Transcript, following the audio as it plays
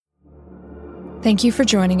Thank you for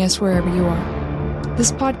joining us wherever you are.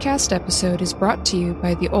 This podcast episode is brought to you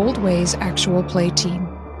by the Old Ways Actual Play team.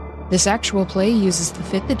 This actual play uses the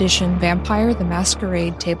 5th edition Vampire the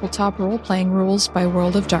Masquerade tabletop role-playing rules by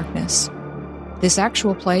World of Darkness. This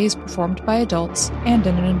actual play is performed by adults and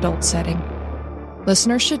in an adult setting.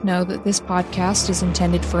 Listeners should know that this podcast is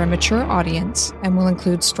intended for a mature audience and will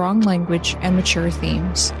include strong language and mature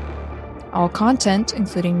themes. All content,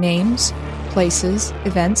 including names, places,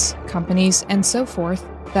 events, companies, and so forth,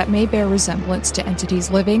 that may bear resemblance to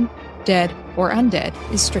entities living, dead, or undead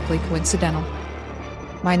is strictly coincidental.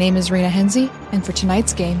 My name is Rena Henze, and for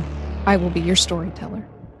tonight's game, I will be your storyteller.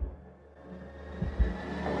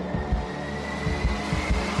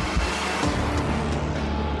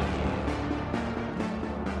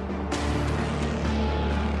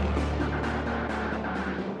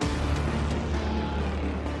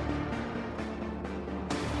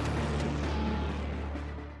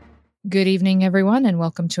 Good evening, everyone, and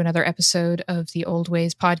welcome to another episode of the Old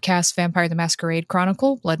Ways podcast, Vampire the Masquerade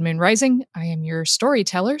Chronicle, Blood Moon Rising. I am your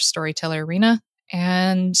storyteller Rena,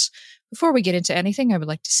 and before we get into anything, I would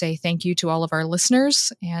like to say thank you to all of our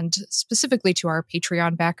listeners, and specifically to our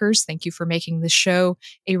Patreon backers. Thank you for making this show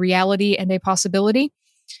a reality and a possibility,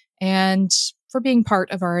 and for being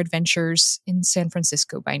part of our adventures in San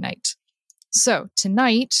Francisco by night. So,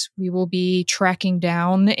 tonight, we will be tracking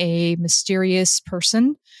down a mysterious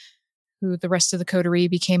person who the rest of the coterie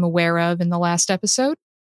became aware of in the last episode.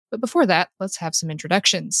 But before that, let's have some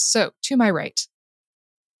introductions. So, to my right.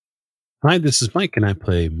 Hi, this is Mike, and I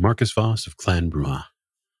play Marcus Voss of Clan Bruja.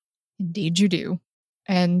 Indeed you do.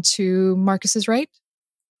 And to Marcus's right.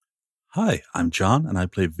 Hi, I'm John, and I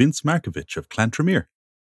play Vince Markovich of Clan Tremere.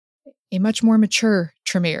 A much more mature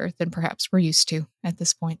Tremere than perhaps we're used to at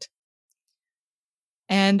this point.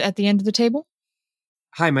 And at the end of the table?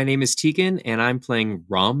 Hi, my name is Tegan, and I'm playing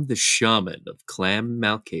Rom the Shaman of Clan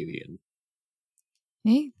Malkavian.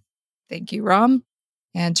 Hey, thank you, Rom.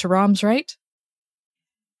 And to Rom's right?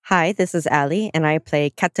 Hi, this is Ali, and I play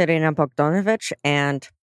Katerina Bogdanovich, and,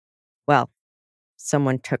 well,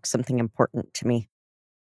 someone took something important to me.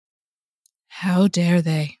 How dare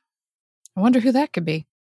they? I wonder who that could be.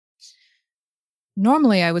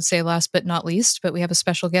 Normally, I would say last but not least, but we have a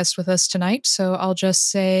special guest with us tonight, so I'll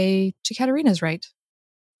just say to Katerina's right.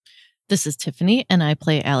 This is Tiffany, and I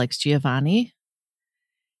play Alex Giovanni.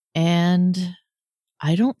 And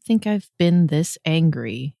I don't think I've been this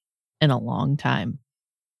angry in a long time.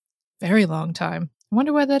 Very long time. I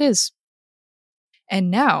wonder why that is.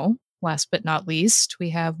 And now, last but not least, we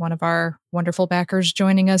have one of our wonderful backers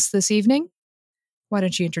joining us this evening. Why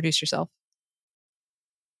don't you introduce yourself?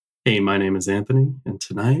 Hey, my name is Anthony, and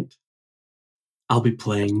tonight I'll be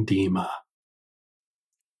playing Dima.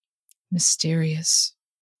 Mysterious.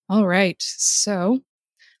 All right, so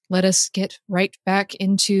let us get right back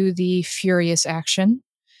into the furious action.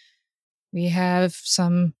 We have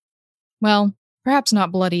some, well, perhaps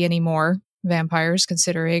not bloody anymore, vampires,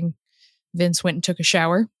 considering Vince went and took a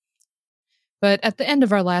shower. But at the end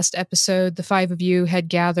of our last episode, the 5 of you had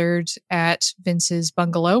gathered at Vince's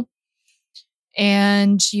bungalow,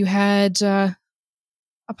 and you had,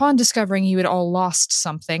 upon discovering you had all lost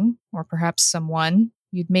something, or perhaps someone,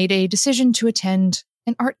 you'd made a decision to attend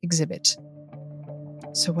an art exhibit.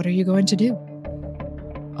 So what are you going to do?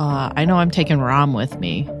 I know I'm taking Rom with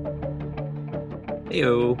me.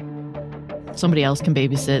 Heyo. Somebody else can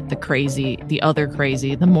babysit the crazy, the other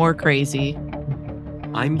crazy, the more crazy.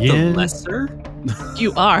 I'm the lesser?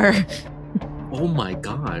 You are. Oh my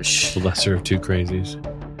gosh. The lesser of two crazies.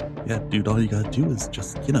 Yeah, dude, all you gotta do is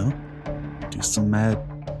just, do some mad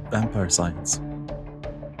vampire science.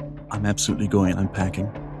 I'm absolutely going. I'm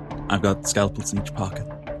packing. I've got scalpels in each pocket.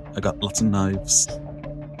 I got lots of knives.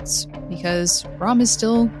 It's because Rom is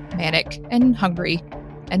still manic and hungry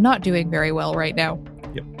and not doing very well right now.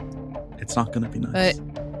 Yep. It's not going to be nice.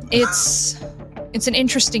 But it's an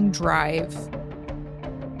interesting drive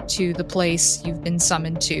to the place you've been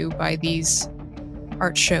summoned to by these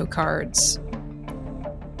art show cards.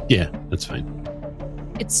 Yeah, that's fine.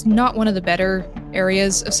 It's not one of the better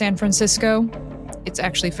areas of San Francisco. It's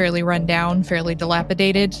actually fairly run down, fairly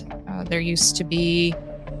dilapidated. There used to be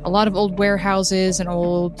a lot of old warehouses and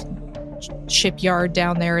old shipyard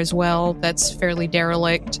down there as well that's fairly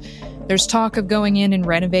derelict. There's talk of going in and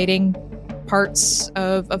renovating parts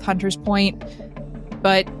of Hunter's Point,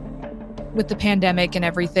 but with the pandemic and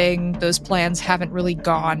everything, those plans haven't really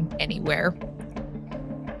gone anywhere.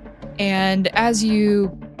 And as you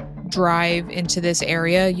drive into this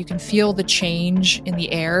area, you can feel the change in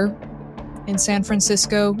the air in San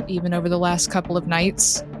Francisco, even over the last couple of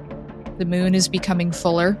nights. The moon is becoming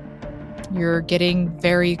fuller. You're getting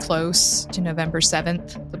very close to November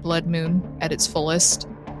 7th, the blood moon at its fullest.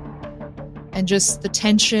 And just the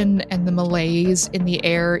tension and the malaise in the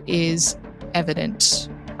air is evident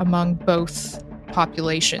among both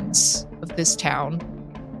populations of this town.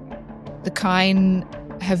 The Kine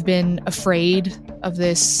have been afraid of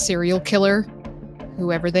this serial killer,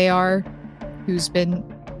 whoever they are, who's been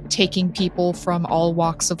taking people from all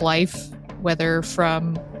walks of life, whether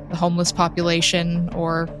from the homeless population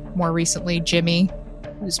or more recently Jimmy,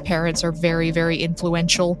 whose parents are very, very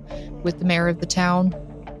influential with the mayor of the town.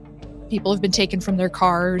 People have been taken from their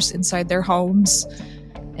cars inside their homes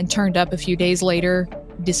and turned up a few days later,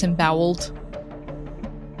 disemboweled.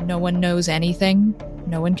 No one knows anything.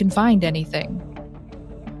 No one can find anything.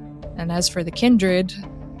 And as for the kindred,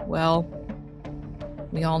 well,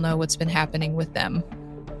 we all know what's been happening with them.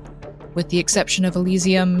 With the exception of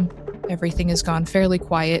Elysium, everything has gone fairly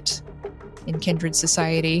quiet in kindred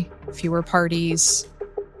society. Fewer parties,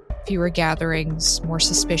 fewer gatherings, more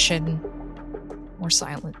suspicion, more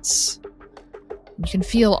silence. You can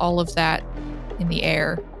feel all of that in the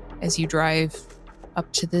air as you drive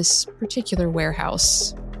up to this particular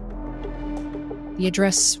warehouse. The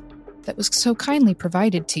address that was so kindly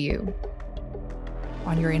provided to you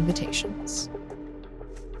on your invitations.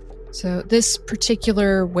 So this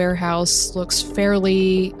particular warehouse looks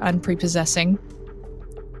fairly unprepossessing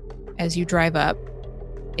as you drive up.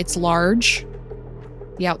 It's large.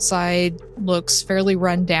 The outside looks fairly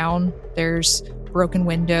run down. There's broken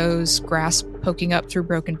windows, grass poking up through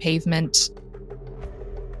broken pavement.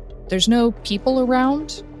 There's no people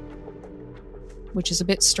around, which is a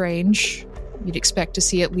bit strange. You'd expect to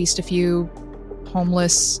see at least a few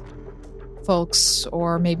homeless folks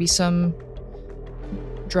or maybe some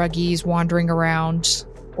druggies wandering around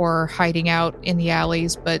or hiding out in the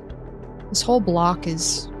alleys, but this whole block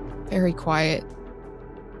is very quiet,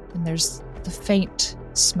 and there's the faint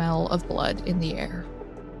smell of blood in the air.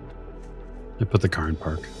 I put the car in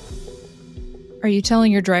park. Are you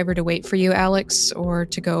telling your driver to wait for you, Alex, or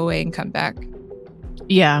to go away and come back?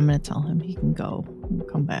 Yeah, I'm going to tell him he can go and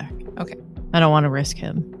come back. Okay. I don't want to risk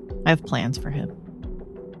him. I have plans for him.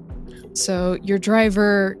 So your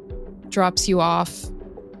driver drops you off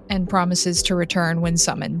and promises to return when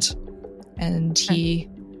summoned. And he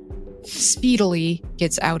speedily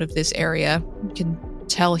gets out of this area. You can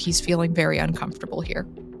tell he's feeling very uncomfortable here.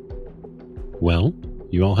 Well,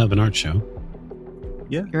 you all have an art show.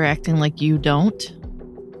 Yeah. You're acting like you don't?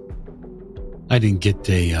 I didn't get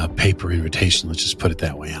a paper invitation. Let's just put it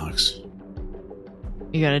that way, Alex.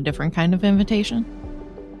 You got a different kind of invitation?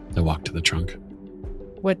 I walked to the trunk.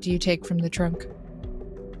 What do you take from the trunk?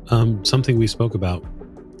 Something we spoke about.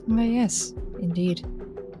 Why, yes, indeed.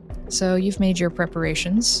 So you've made your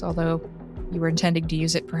preparations, although you were intending to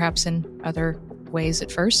use it perhaps in other ways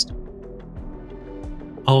at first.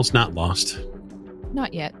 All's not lost.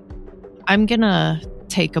 Not yet. I'm gonna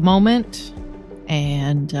take a moment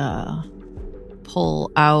and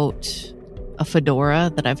pull out a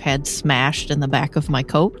fedora that I've had smashed in the back of my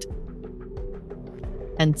coat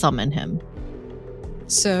and summon him.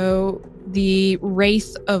 So the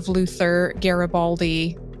wraith of Luther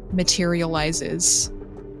Garibaldi materializes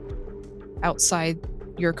outside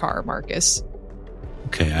your car, Marcus.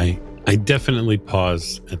 Okay, I definitely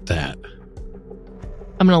pause at that.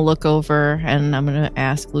 I'm gonna look over and I'm gonna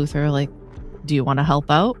ask Luther, like, do you want to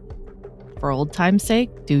help out? For old time's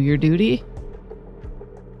sake, do your duty?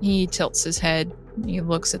 He tilts his head. He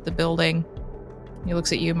looks at the building. He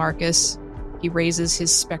looks at you, Marcus. He raises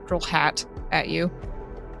his spectral hat at you.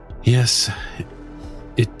 Yes,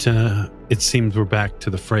 it seems we're back to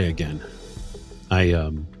the fray again.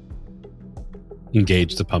 I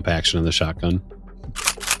engage the pump action of the shotgun.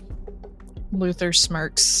 Luther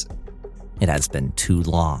smirks. It has been too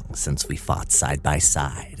long since we fought side by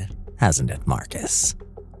side, hasn't it, Marcus?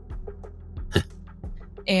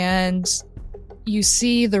 And you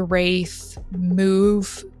see the wraith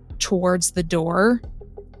move towards the door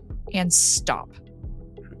and stop.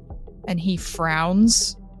 And he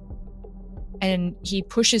frowns. And he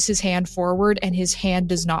pushes his hand forward and his hand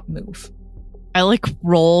does not move. I like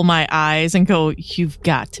roll my eyes and go, you've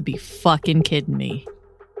got to be fucking kidding me.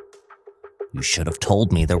 You should have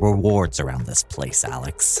told me there were wards around this place,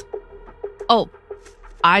 Alex. Oh,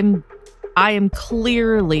 I am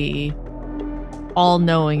clearly all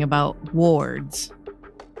knowing about wards.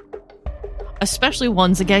 Especially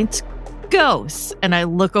ones against ghosts. And I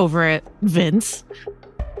look over at Vince.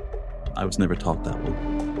 I was never taught that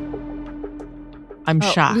one. I'm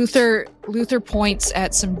shocked. Luther points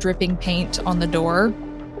at some dripping paint on the door.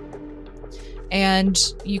 And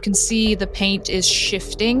you can see the paint is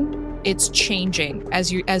shifting it's changing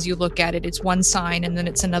as you look at it. It's one sign, and then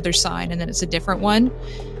it's another sign, and then it's a different one.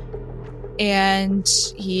 And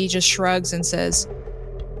he just shrugs and says,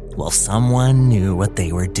 Well, someone knew what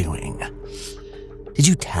they were doing. Did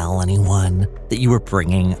you tell anyone that you were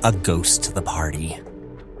bringing a ghost to the party?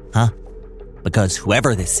 Huh? Because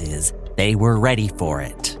whoever this is, they were ready for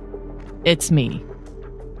it. It's me.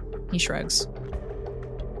 He shrugs.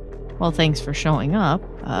 Well, thanks for showing up.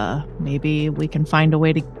 Maybe we can find a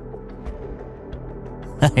way to...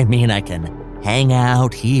 I mean, I can hang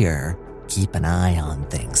out here, keep an eye on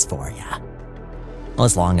things for you. Well,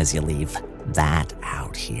 as long as you leave that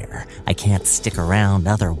out here. I can't stick around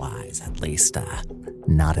otherwise, at least,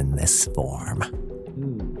 not in this form.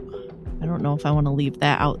 Ooh, I don't know if I want to leave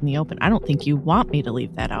that out in the open. I don't think you want me to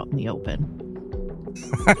leave that out in the open.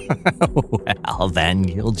 Well, then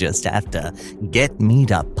you'll just have to get me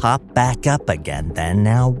to pop back up again then,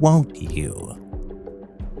 now won't you?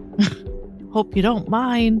 Hope you don't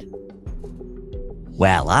mind.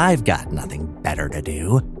 Well, I've got nothing better to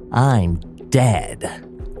do. I'm dead.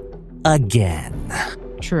 Again.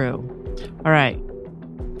 True. All right.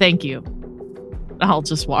 Thank you. I'll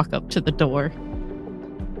just walk up to the door.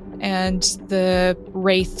 And the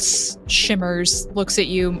wraiths shimmers, looks at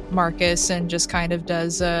you, Marcus, and just kind of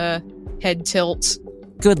does a head tilt.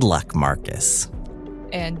 Good luck, Marcus.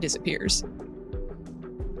 And disappears.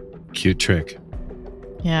 Cute trick.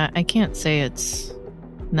 Yeah, I can't say it's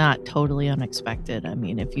not totally unexpected. I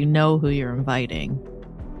mean, if you know who you're inviting.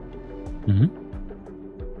 Mm-hmm.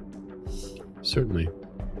 Certainly.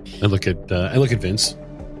 I look at Vince.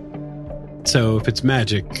 So if it's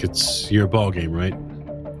magic, it's your ball game, right?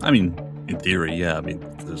 I mean, in theory, yeah. I mean,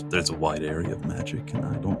 there's a wide area of magic, and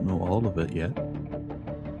I don't know all of it yet.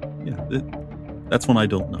 Yeah, that's one I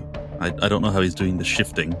don't know. I don't know how he's doing the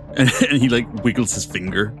shifting. And he, wiggles his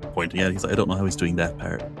finger, pointing at it. He's like, I don't know how he's doing that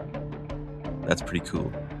part. That's pretty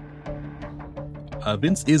cool.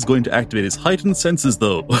 Vince is going to activate his heightened senses,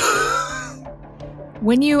 though.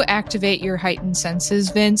 When you activate your heightened senses,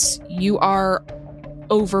 Vince, you are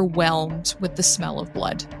overwhelmed with the smell of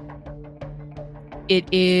blood.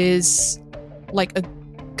 It is like a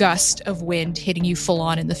gust of wind hitting you full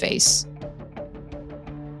on in the face.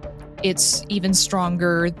 It's even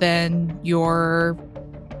stronger than your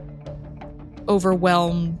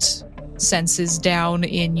overwhelmed senses down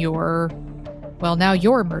in your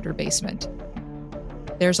murder basement.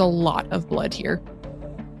 There's a lot of blood here.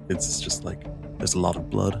 It's just there's a lot of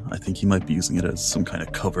blood. I think he might be using it as some kind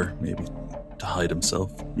of cover, maybe to hide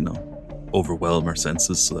himself, overwhelm our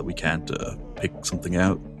senses so that we can't pick something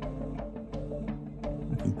out.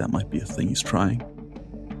 I think that might be a thing he's trying.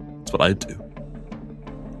 That's what I'd do.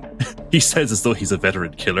 He says as though he's a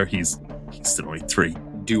veteran killer. He's still only 3.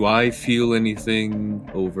 Do I feel anything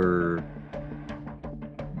over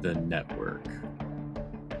the network?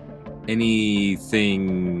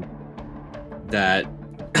 Anything that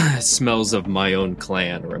smells of my own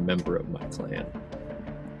clan or a member of my clan?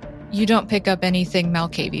 You don't pick up anything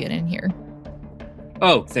Malkavian in here.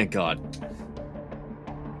 Oh, thank God.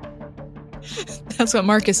 That's what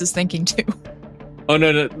Marcus is thinking too. Oh,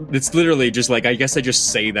 no. It's literally just I guess I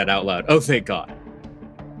just say that out loud. Oh, thank God.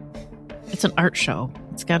 It's an art show.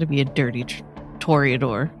 It's got to be a dirty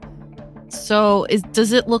Toreador. So,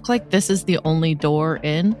 does it look like this is the only door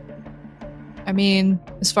in? I mean,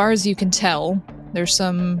 as far as you can tell, there's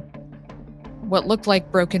some what look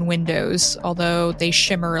like broken windows, although they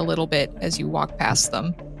shimmer a little bit as you walk past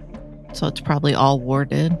them. So it's probably all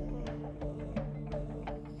warded.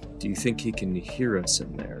 Do you think he can hear us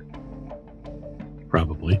in there?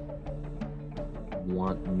 Probably.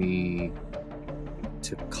 Want me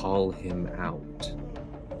to call him out?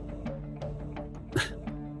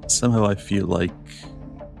 Somehow I feel like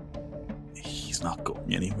he's not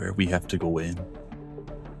going anywhere. We have to go in.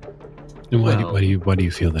 And why do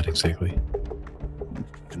you feel that exactly?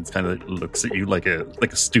 And kind of looks at you like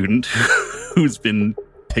a student who's been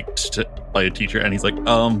picked by a teacher, and he's like,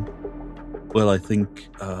 well, I think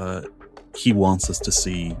he wants us to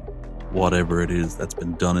see whatever it is that's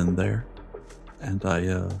been done in there, and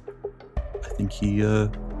I think he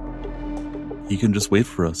can just wait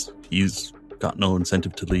for us. He's got no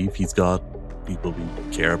incentive to leave. He's got people we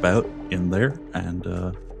care about in there, and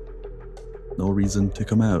no reason to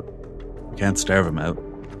come out. We can't starve him out.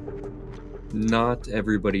 Not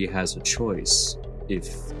everybody has a choice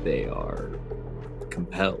if they are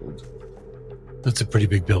compelled. That's a pretty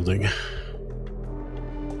big building.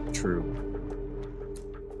 True.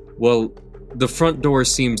 Well, the front door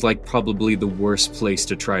seems like probably the worst place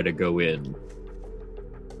to try to go in.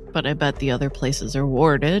 But I bet the other places are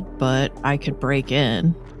warded, but I could break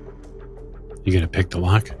in. You gonna pick the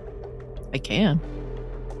lock? I can.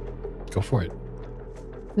 Go for it.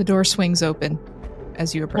 The door swings open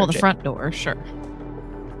as you approach Well, the it. front door, sure.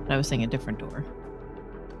 But I was saying a different door.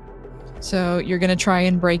 So you're going to try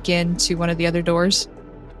and break into one of the other doors?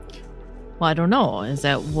 Well, I don't know. Is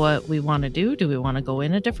that what we want to do? Do we want to go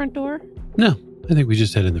in a different door? No, I think we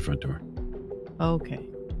just head in the front door. Okay.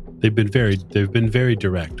 They've been very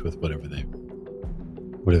direct with whatever they've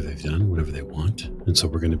done, whatever they want, and so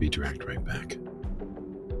we're going to be direct right back.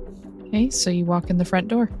 Okay, so you walk in the front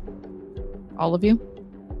door. All of you?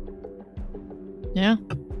 Yeah.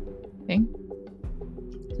 Okay.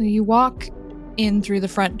 So you walk in through the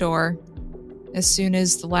front door. As soon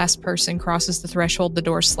as the last person crosses the threshold, the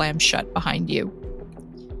door slams shut behind you.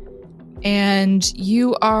 And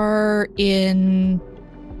you are in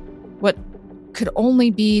what could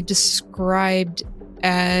only be described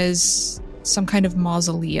as some kind of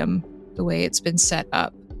mausoleum, the way it's been set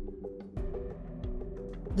up.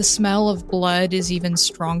 The smell of blood is even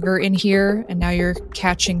stronger in here, and now you're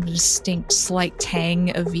catching the distinct slight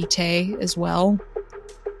tang of vitae as well.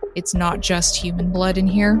 It's not just human blood in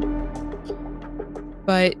here,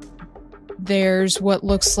 but there's what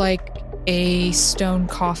looks like a stone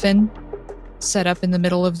coffin set up in the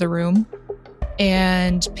middle of the room,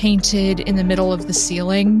 and painted in the middle of the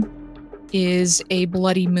ceiling is a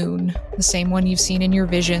bloody moon, the same one you've seen in your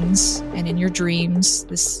visions and in your dreams.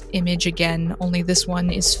 This image again, only this one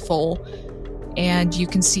is full, and you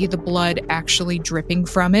can see the blood actually dripping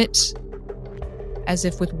from it, as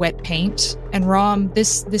if with wet paint. And Rom,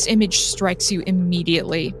 this image strikes you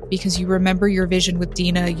immediately because you remember your vision with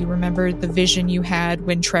Dina. You remember the vision you had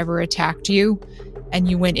when Trevor attacked you, and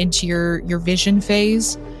you went into your vision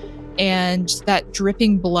phase, and that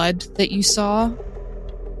dripping blood that you saw,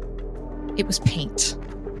 it was paint.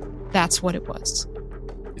 That's what it was.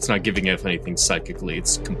 It's not giving off anything psychically.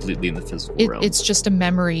 It's completely in the physical realm. It's just a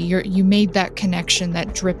memory. You made that connection.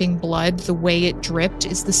 That dripping blood, the way it dripped,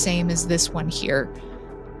 is the same as this one here.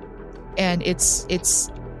 And it's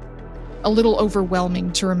a little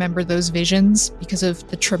overwhelming to remember those visions because of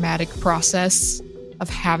the traumatic process of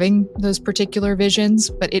having those particular visions,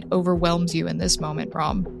 but it overwhelms you in this moment,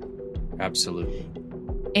 Rom. Absolutely.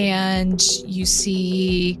 And you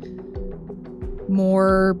see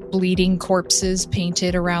more bleeding corpses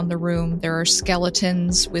painted around the room. There are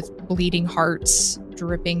skeletons with bleeding hearts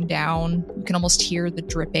dripping down. You can almost hear the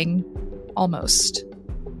dripping. Almost.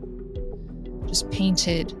 Just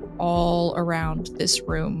painted all around this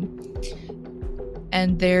room.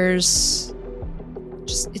 And there's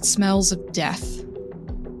just, it smells of death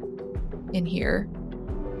in here,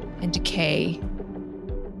 and decay,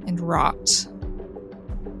 and rot.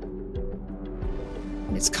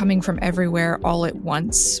 It's coming from everywhere all at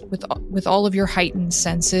once, with all of your heightened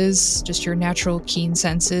senses, just your natural keen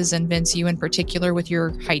senses, and Vince, you in particular with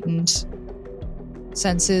your heightened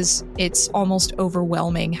senses. It's almost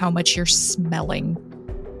overwhelming how much you're smelling.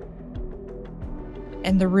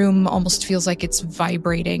 And the room almost feels like it's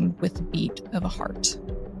vibrating with the beat of a heart.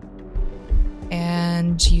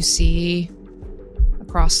 And you see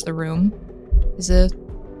across the room is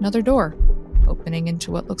another door opening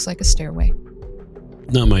into what looks like a stairway.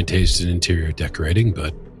 Not my taste in interior decorating,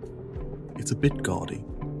 but it's a bit gaudy.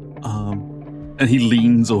 And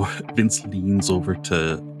Vince leans over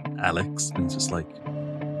to Alex and he's just like,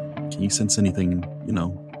 can you sense anything,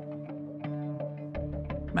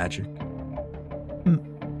 magic?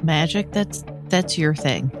 Magic? That's your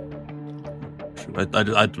thing. True. I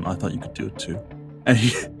thought you could do it too. And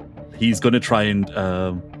he's going to try and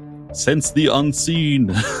sense the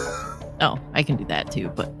unseen. Oh, I can do that too,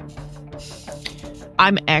 but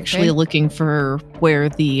I'm actually looking for where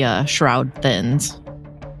the shroud thins.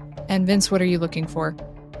 And Vince, what are you looking for?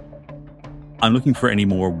 I'm looking for any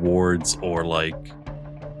more wards or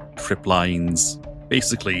trip lines,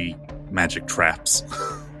 basically magic traps.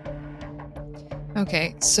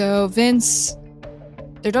 Okay, so Vince,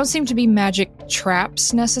 there don't seem to be magic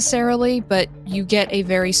traps necessarily, but you get a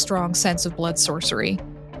very strong sense of blood sorcery,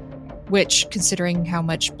 which, considering how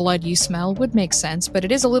much blood you smell, would make sense, but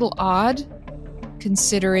it is a little odd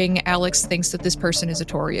considering Alex thinks that this person is a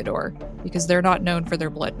Toreador, because they're not known for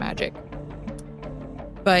their blood magic.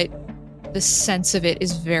 But the sense of it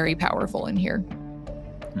is very powerful in here.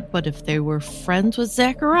 But if they were friends with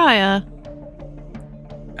Zachariah...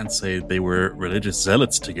 And say they were religious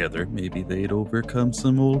zealots together, maybe they'd overcome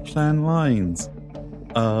some old clan lines.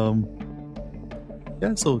 Yeah,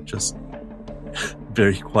 so just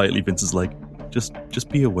very quietly, Vince is like, just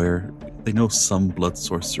be aware. They know some blood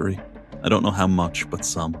sorcery. I don't know how much, but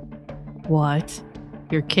some. What?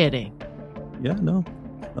 You're kidding. Yeah, no,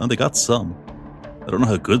 they got some. I don't know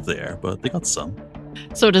how good they are, but they got some.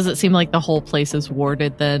 So does it seem like the whole place is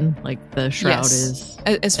warded then? Like the shroud Yes. is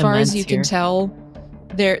As far as you can here? tell,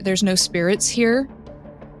 there's no spirits here,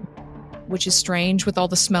 which is strange with all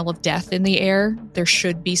the smell of death in the air. There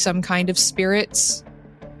should be some kind of spirits,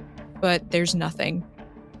 but there's nothing.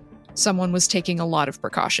 Someone was taking a lot of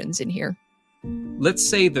precautions in here. Let's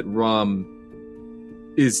say that Rom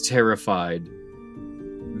is terrified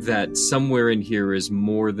that somewhere in here is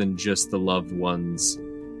more than just the loved ones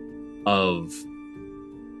of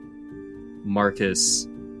Marcus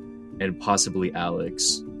and possibly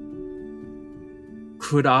Alex.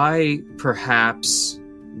 Could I perhaps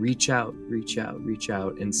reach out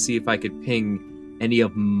and see if I could ping any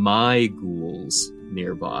of my ghouls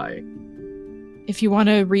nearby? If you want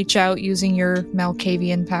to reach out using your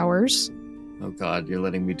Malkavian powers. Oh god, you're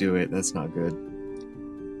letting me do it. That's not good.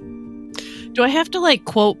 Do I have to like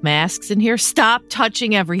quote masks in here? Stop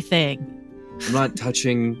touching everything. I'm not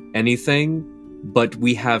touching anything, but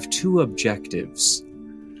we have two objectives.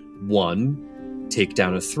 1, take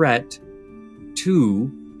down a threat.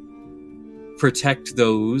 2, protect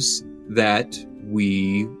those that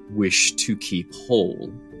we wish to keep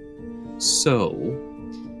whole. So,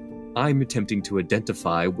 I'm attempting to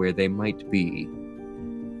identify where they might be.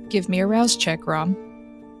 Give me a rouse check, Rom.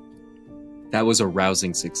 That was a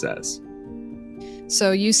rousing success.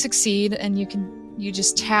 So you succeed, and you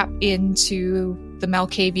just tap into the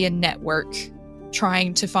Malkavian network,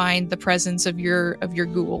 trying to find the presence of your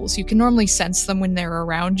ghouls. You can normally sense them when they're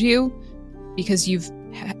around you, because you've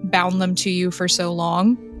bound them to you for so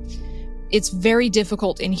long. It's very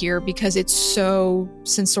difficult in here because it's so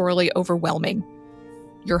sensorially overwhelming.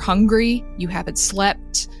 You're hungry, you haven't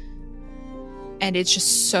slept, and it's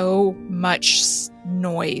just so much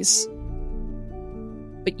noise.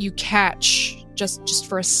 But you catch, just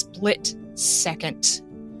for a split second,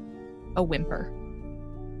 a whimper.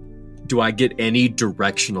 Do I get any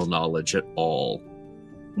directional knowledge at all?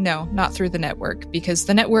 No, not through the network, because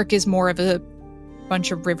the network is more of a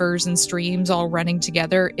bunch of rivers and streams all running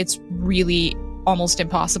together. It's really almost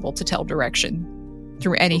impossible to tell direction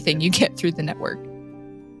through anything you get through the network.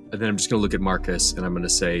 And then I'm just going to look at Marcus and I'm going to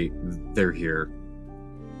say, they're here.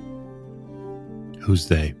 Who's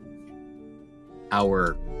they?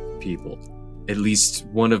 Our people. At least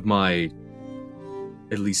one of mine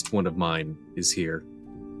is here.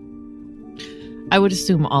 I would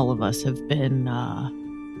assume all of us have been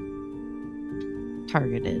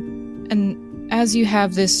targeted. And as you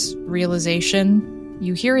have this realization,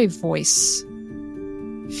 you hear a voice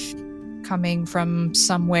coming from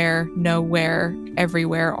somewhere, nowhere,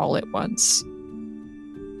 everywhere, all at once.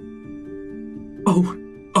 Oh,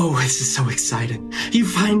 this is so exciting. You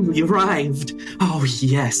finally arrived. Oh,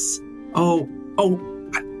 yes.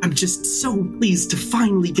 I'm just so pleased to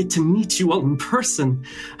finally get to meet you all in person.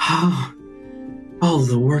 Oh, all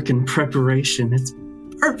the work and preparation. It's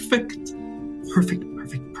perfect. Perfect.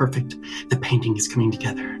 The painting is coming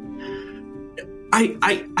together.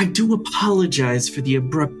 I do apologize for the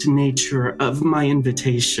abrupt nature of my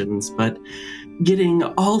invitations, but getting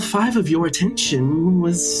all 5 of your attention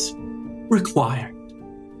was required.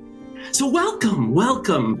 So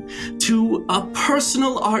welcome to a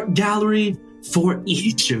personal art gallery for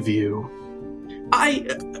each of you. I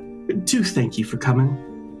do thank you for coming.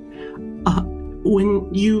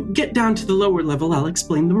 When you get down to the lower level, I'll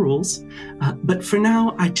explain the rules. But for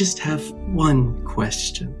now, I just have one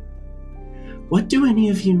question. What do any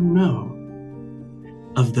of you know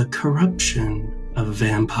of the corruption of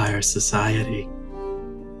vampire society?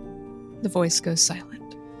 The voice goes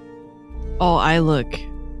silent. Oh, I look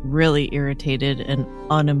really irritated and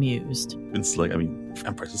unamused. It's like,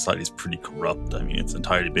 Vampire Society is pretty corrupt. It's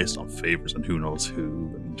entirely based on favors and who knows who.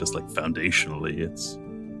 Just like foundationally, it's...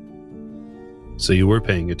 So you were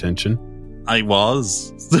paying attention? I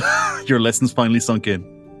was. Your lessons finally sunk in.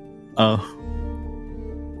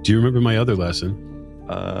 Do you remember my other lesson?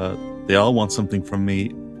 They all want something from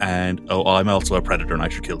me, and I'm also a predator and I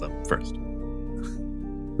should kill them first.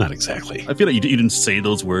 Not exactly. I feel like you didn't say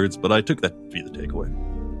those words, but I took that to be the takeaway.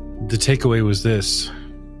 The takeaway was this.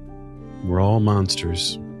 We're all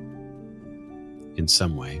monsters. In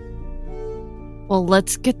some way. Well,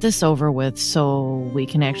 let's get this over with so we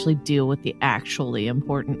can actually deal with the actually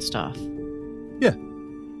important stuff. Yeah.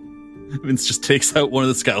 Vince just takes out one of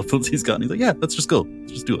the scalpels he's got and he's like, yeah, let's just go.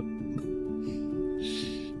 Let's just do it.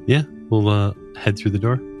 Yeah, we'll head through the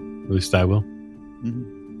door. At least I will.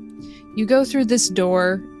 Mm-hmm. You go through this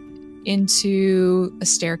door into a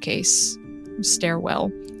staircase, a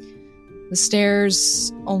stairwell. The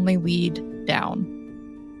stairs only lead down,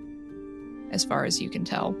 as far as you can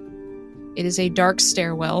tell. It is a dark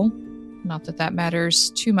stairwell, not that that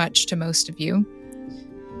matters too much to most of you.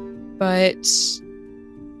 but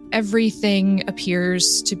everything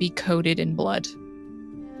appears to be coated in blood.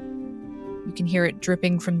 You can hear it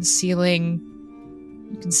dripping from the ceiling.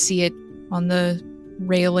 You can see it on the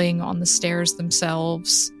railing on the stairs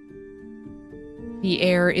themselves. The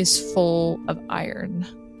air is full of iron.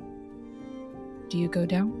 Do you go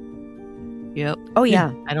down? Yep. Oh,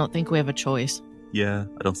 yeah. I don't think we have a choice. Yeah,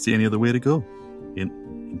 I don't see any other way to go.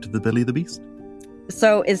 Into the belly of the beast.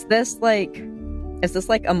 So is this like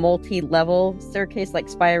a multi-level staircase, like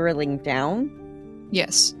spiraling down?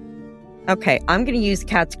 Yes. Okay, I'm going to use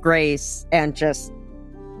Cat's Grace and just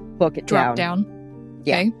book it Drop down.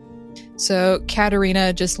 Yeah. Okay. So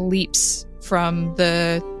Katerina just leaps from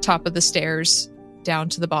the top of the stairs down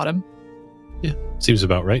to the bottom. Yeah, seems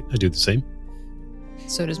about right. I do the same.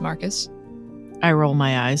 So does Marcus. I roll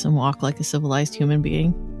my eyes and walk like a civilized human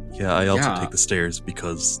being. Yeah, I also take the stairs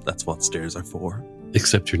because that's what stairs are for.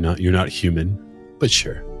 Except you're not human, but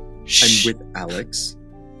sure. I'm with Alex,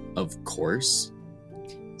 of course.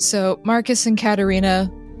 So Marcus and Katerina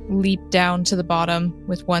leap down to the bottom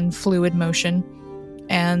with one fluid motion,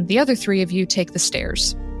 and the other three of you take the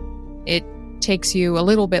stairs. It takes you a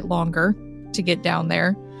little bit longer to get down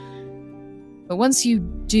there, but once you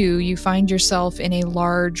do, you find yourself in a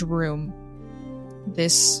large room.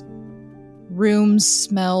 This room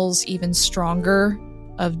smells even stronger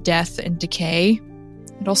of death and decay.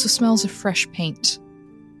 It also smells of fresh paint.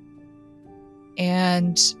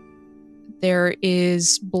 And there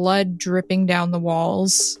is blood dripping down the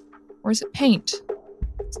walls. Or is it paint?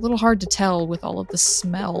 It's a little hard to tell with all of the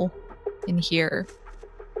smell in here.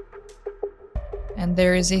 And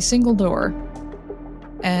there is a single door.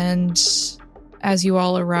 And as you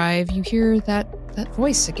all arrive, you hear that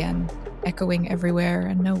voice again, echoing everywhere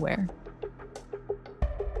and nowhere.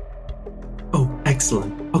 Oh,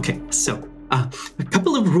 excellent. Okay, so a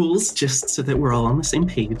couple of rules just so that we're all on the same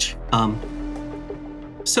page.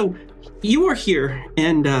 So you are here,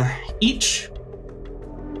 and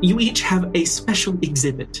you each have a special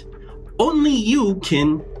exhibit. Only you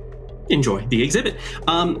can enjoy the exhibit.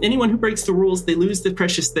 Anyone who breaks the rules, they lose the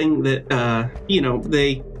precious thing that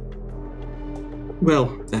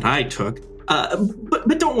that I took.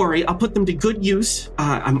 But don't worry, I'll put them to good use.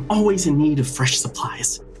 I'm always in need of fresh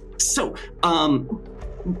supplies. So,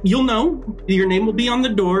 you'll know your name will be on the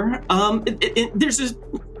door.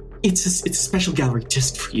 It's a special gallery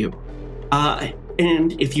just for you.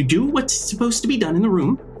 And if you do what's supposed to be done in the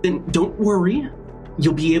room, then don't worry.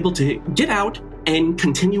 You'll be able to get out and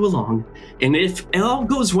continue along. And if it all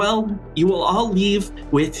goes well, you will all leave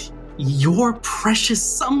with your precious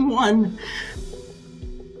someone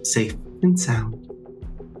safe and sound.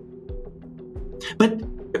 But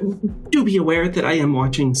do be aware that I am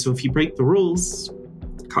watching, so if you break the rules,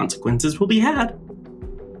 consequences will be had.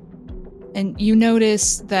 And you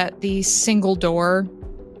notice that the single door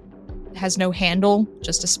has no handle,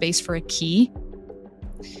 just a space for a key.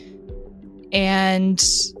 And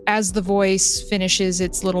as the voice finishes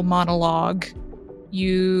its little monologue,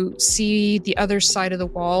 you see the other side of the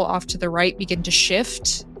wall off to the right begin to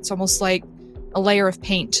shift. It's almost like a layer of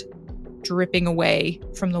paint dripping away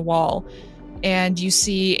from the wall. And you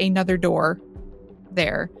see another door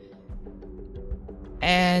there.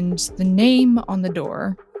 And the name on the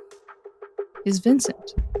door is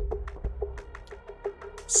Vincent.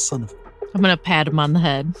 Son of... I'm going to pat him on the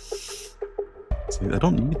head. See, I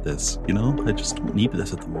don't need this, I just don't need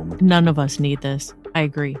this at the moment. None of us need this. I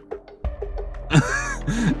agree.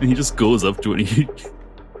 And he just goes up to it and he,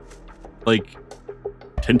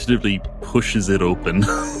 tentatively pushes it open.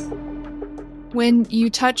 When you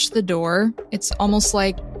touch the door, it's almost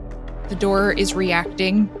like the door is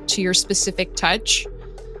reacting to your specific touch,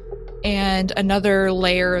 and another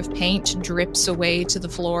layer of paint drips away to the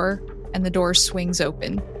floor, and the door swings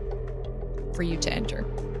open for you to enter.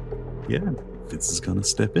 Yeah, Vince is gonna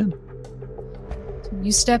step in. So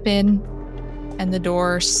you step in, and the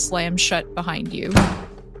door slams shut behind you.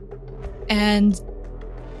 And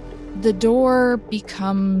the door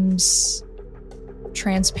becomes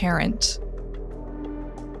transparent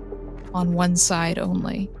on one side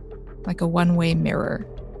only, like a one-way mirror.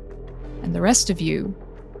 And the rest of you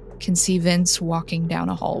can see Vince walking down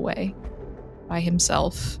a hallway by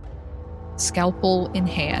himself, scalpel in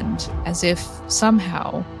hand, as if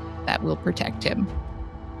somehow that will protect him.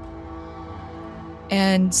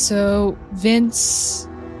 And so, Vince,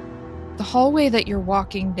 the hallway that you're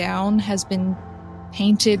walking down has been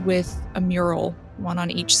painted with a mural, one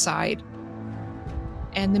on each side.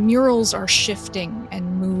 And the murals are shifting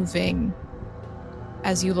and moving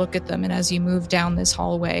as you look at them and as you move down this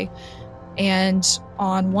hallway. And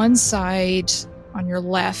on one side, on your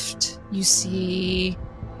left, you see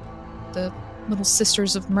the Little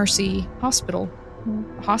Sisters of Mercy hospital,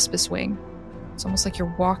 hospice wing. It's almost like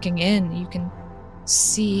you're walking in. You can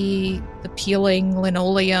see the peeling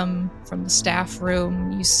linoleum from the staff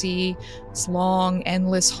room. You see this long,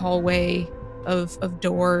 endless hallway of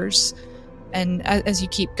doors. And as you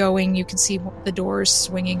keep going, you can see the doors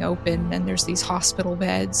swinging open, and there's these hospital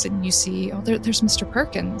beds, and you see, there's Mr.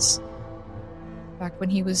 Perkins, back when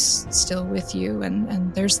he was still with you,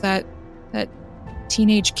 and there's that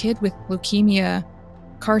teenage kid with leukemia,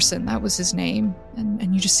 Carson, that was his name,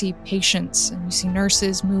 and you just see patients, and you see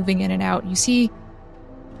nurses moving in and out. You see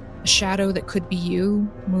a shadow that could be you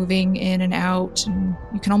moving in and out, and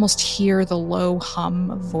you can almost hear the low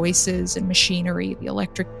hum of voices and machinery, the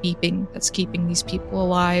electric beeping that's keeping these people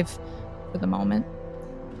alive for the moment.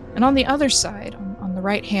 And on the other side, on the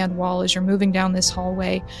right-hand wall, as you're moving down this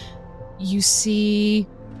hallway, you see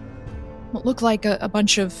what look like a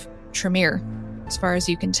bunch of Tremere, as far as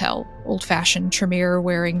you can tell. Old-fashioned Tremere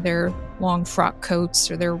wearing their long frock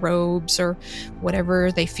coats or their robes or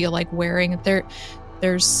whatever they feel like wearing.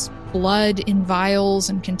 There's blood in vials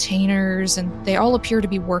and containers, and they all appear to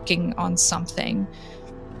be working on something.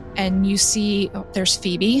 And you see, there's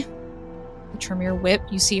Phoebe, the Tremere whip.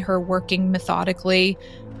 You see her working methodically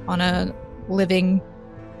on a living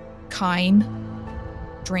kine,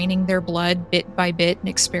 draining their blood bit by bit and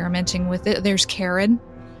experimenting with it. There's Karen.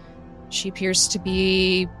 She appears to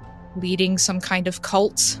be leading some kind of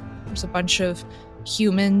cult. There's a bunch of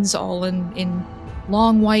humans all in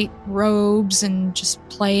long white robes and just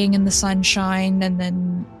playing in the sunshine. And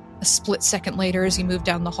then a split second later, as you move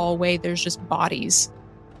down the hallway, there's just bodies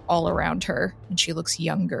all around her, and she looks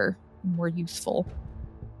younger and more youthful.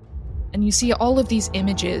 And you see all of these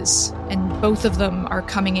images, and both of them are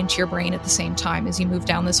coming into your brain at the same time as you move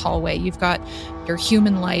down this hallway. You've got your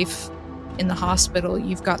human life in the hospital.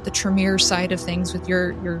 You've got the Tremere side of things with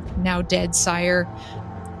your now dead sire.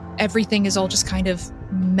 Everything is all just kind of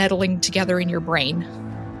meddling together in your brain.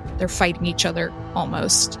 They're fighting each other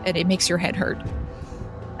almost, and it makes your head hurt.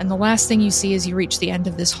 And the last thing you see as you reach the end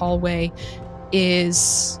of this hallway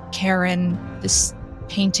is Karen, this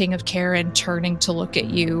painting of Karen turning to look at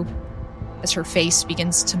you as her face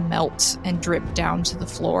begins to melt and drip down to the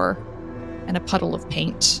floor, and a puddle of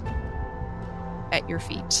paint at your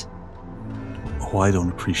feet. Oh, I don't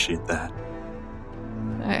appreciate that.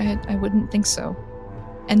 I wouldn't think so.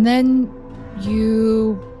 And then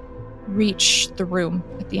you reach the room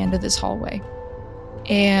at the end of this hallway,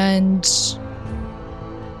 and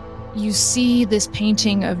you see this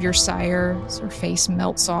painting of your sire as her face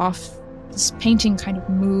melts off. This painting kind of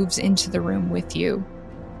moves into the room with you.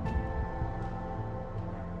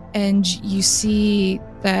 And you see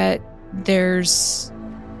that there's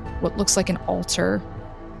what looks like an altar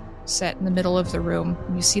set in the middle of the room.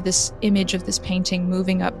 And you see this image of this painting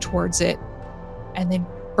moving up towards it and then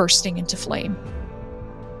bursting into flame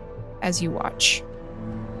as you watch.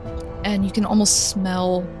 And you can almost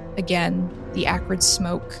smell, again, the acrid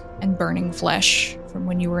smoke and burning flesh from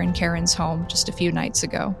when you were in Karen's home just a few nights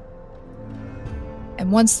ago.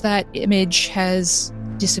 And once that image has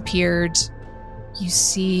disappeared, you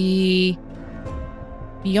see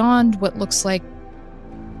beyond what looks like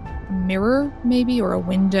a mirror, maybe, or a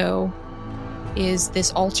window, is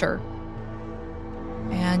this altar.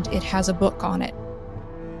 And it has a book on it.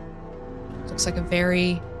 It looks like a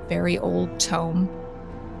very, very old tome.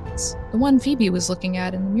 It's the one Phoebe was looking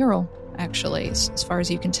at in the mural, actually. As far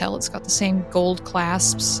as you can tell, it's got the same gold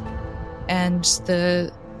clasps and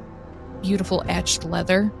the beautiful etched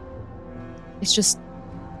leather. It's just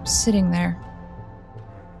sitting there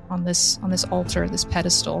on this altar, this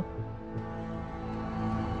pedestal.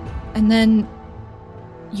 And then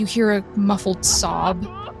you hear a muffled sob,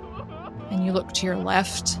 and you look to your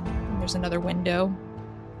left, and there's another window,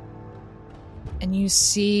 and you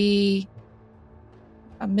see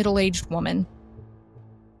a middle-aged woman.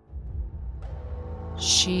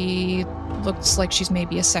 She looks like she's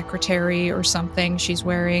maybe a secretary or something. She's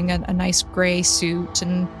wearing a nice gray suit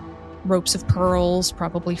and ropes of pearls,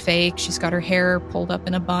 probably fake. She's got her hair pulled up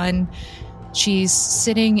in a bun. She's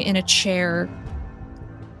sitting in a chair,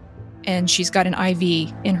 and she's got an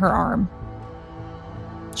IV in her arm.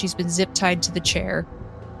 She's been zip-tied to the chair,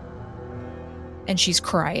 and she's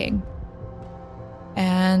crying.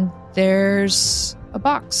 And there's a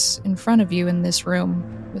box in front of you in this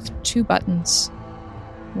room with 2 buttons.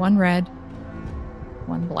 One red,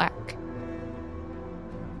 one black.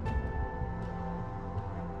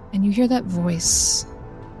 And you hear that voice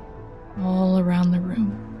all around the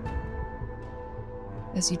room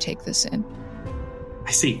as you take this in.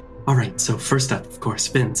 I see. All right, so first up, of course,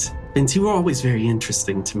 Vince. Vince, you were always very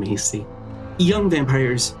interesting to me, see. Young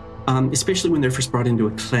vampires especially when they're first brought into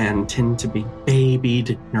a clan, tend to be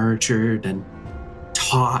babied, nurtured, and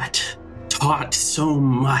taught so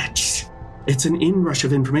much. It's an inrush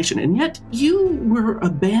of information, and yet you were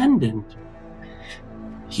abandoned.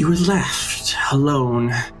 You were left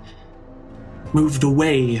alone, moved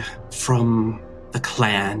away from the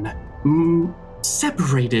clan,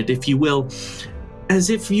 separated, if you will, as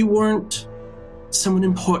if you weren't someone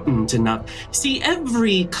important enough. See,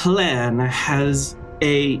 every clan has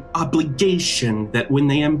a obligation that when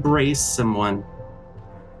they embrace someone,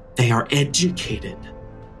 they are educated,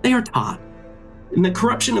 they are taught. And the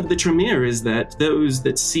corruption of the Tremere is that those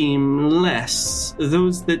that seem less,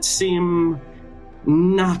 those that seem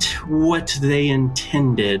not what they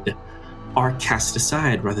intended, are cast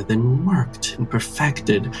aside rather than worked and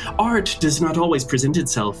perfected. Art does not always present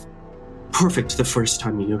itself perfect the first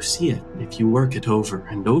time you see it. If you work it over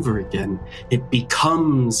and over again, it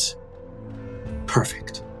becomes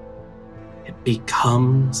perfect. It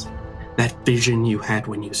becomes that vision you had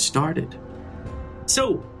when you started.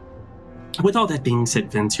 So, with all that being said,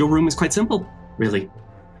 Vince, your room is quite simple, really.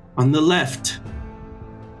 On the left,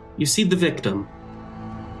 you see the victim.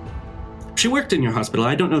 She worked in your hospital.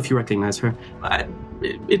 I don't know if you recognize her.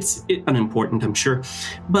 It's unimportant, I'm sure.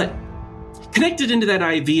 But connected into that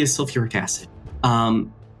IV is sulfuric acid.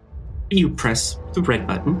 You press the red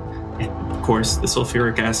button, and of course, the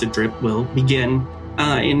sulfuric acid drip will begin,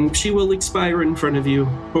 and she will expire in front of you.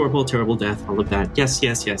 Horrible, terrible death, all of that. Yes.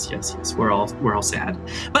 We're all sad.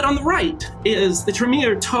 But on the right is the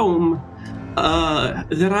Tremere tome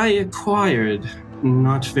that I acquired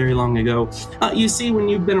not very long ago. You see, when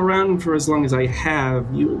you've been around for as long as I have,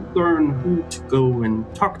 you learn who to go and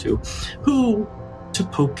talk to, who to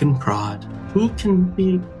poke and prod, who can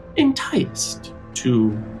be enticed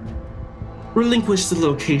to relinquish the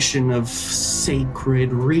location of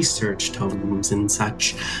sacred research tomes and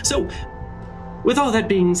such. So, with all that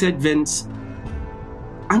being said, Vince,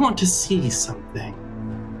 I want to see something.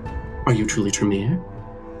 Are you truly Tremere?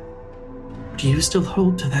 Do you still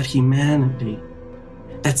hold to that humanity?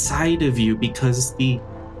 That side of you, because the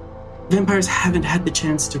vampires haven't had the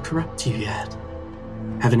chance to corrupt you yet.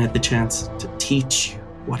 Haven't had the chance to teach you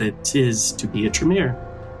what it is to be a Tremere.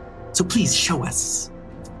 So please show us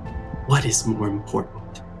what is more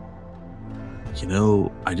important. You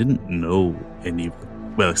know, I didn't know any of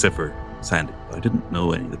them. Well, except for Sandy. I didn't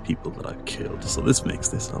know any of the people that I've killed, so this makes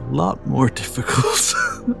this a lot more difficult.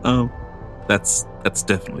 That's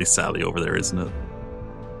definitely Sally over there, isn't it?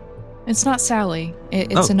 It's not Sally.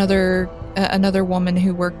 It's another woman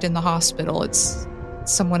who worked in the hospital. It's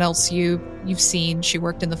someone else you've seen. She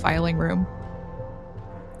worked in the filing room.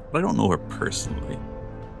 But I don't know her personally.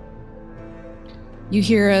 You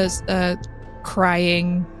hear a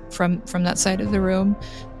crying from that side of the room.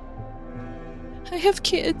 I have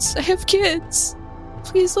kids.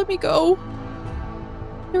 Please let me go.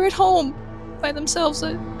 They're at home by themselves.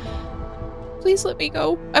 Please let me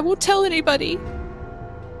go. I won't tell anybody.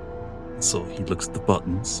 So he looks at the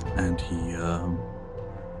buttons, and he,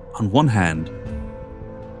 on one hand,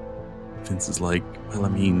 Vince is like, well, I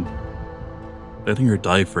mean, letting her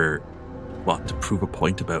die for, what, to prove a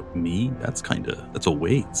point about me? That's a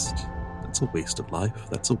waste. That's a waste of life.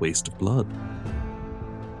 That's a waste of blood.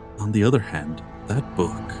 On the other hand, that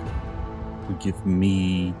book would give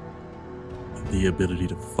me the ability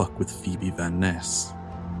to fuck with Phoebe Van Ness.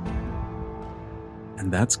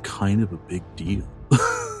 And that's kind of a big deal.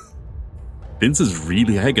 Vince is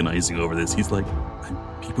really agonizing over this. He's like,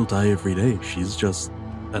 people die every day. She's just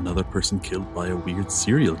another person killed by a weird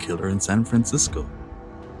serial killer in San Francisco.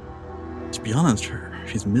 To be honest,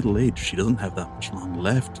 she's middle-aged. She doesn't have that much long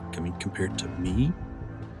left. I mean, compared to me.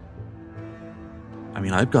 I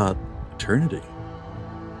mean, I've got eternity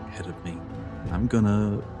ahead of me. I'm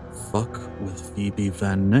gonna fuck with Phoebe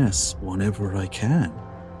Van Ness whenever I can.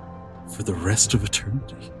 For the rest of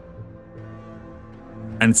eternity.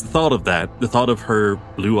 And it's the thought of that, the thought of her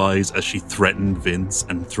blue eyes as she threatened Vince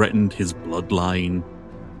and threatened his bloodline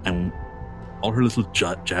and all her little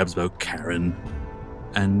jabs about Karen.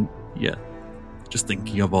 And yeah, just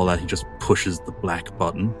thinking of all that, he just pushes the black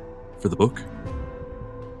button for the book.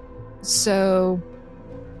 So,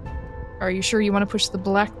 are you sure you want to push the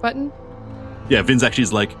black button? Yeah, Vince actually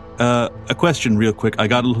is like, a question real quick. I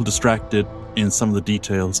got a little distracted in some of the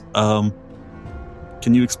details. Can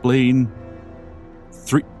you explain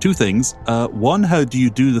two things? One, how do you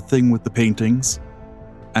do the thing with the paintings?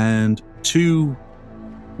 And two,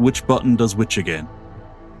 which button does which again?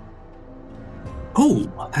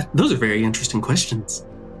 Oh, those are very interesting questions.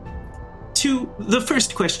 To the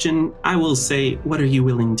first question, I will say, what are you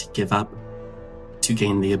willing to give up to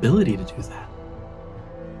gain the ability to do that?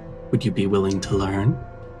 would you be willing to learn?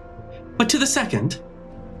 But to the second,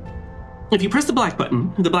 if you press the black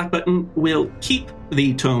button will keep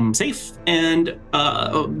the tome safe, and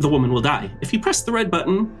the woman will die. If you press the red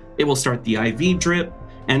button, it will start the IV drip,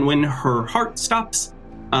 and when her heart stops,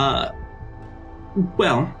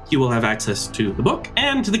 you will have access to the book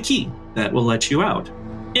and to the key that will let you out.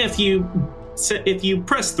 If you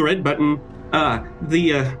press the red button,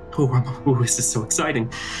 this is so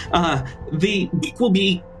exciting. The book will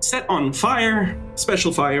be set on fire,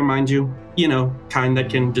 special fire, mind you, kind that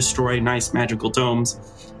can destroy nice magical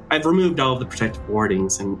tomes. I've removed all of the protective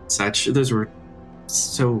wardings and such. Those were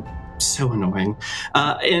so annoying.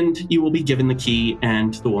 And you will be given the key,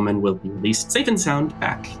 and the woman will be released safe and sound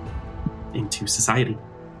back into society.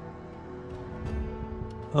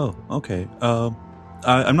 Oh, okay.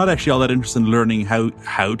 I'm not actually all that interested in learning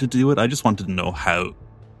how to do it. I just wanted to know how.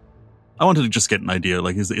 I wanted to just get an idea.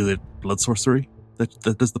 Like, is it blood sorcery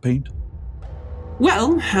that does the paint?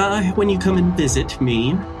 Well, when you come and visit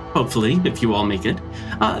me, hopefully, if you all make it,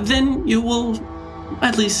 then you will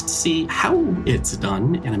at least see how it's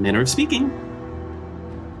done, in a manner of speaking.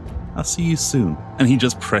 I'll see you soon. And he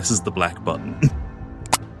just presses the black button.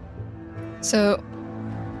 So,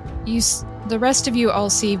 the rest of you all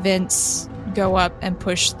see Vince go up and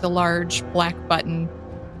push the large black button.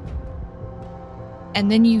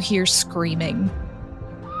 And then you hear screaming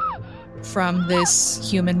from this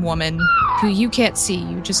human woman who you can't see.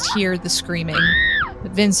 You just hear the screaming.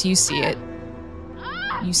 But Vince, you see it.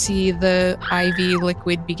 You see the IV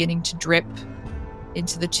liquid beginning to drip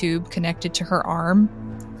into the tube connected to her arm.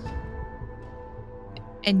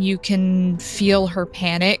 And you can feel her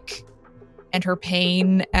panic and her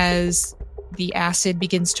pain as the acid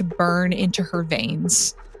begins to burn into her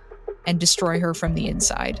veins and destroy her from the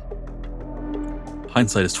inside.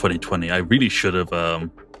 Hindsight is 20/20. I really should have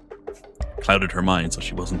clouded her mind so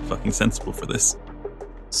she wasn't fucking sensible for this.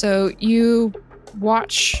 So you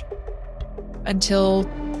watch until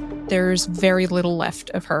there's very little left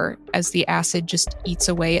of her as the acid just eats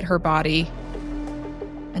away at her body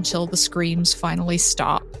until the screams finally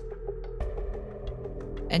stop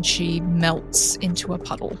and she melts into a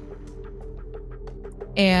puddle.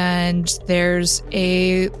 And there's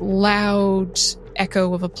a loud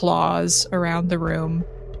echo of applause around the room.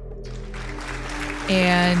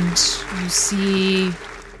 And you see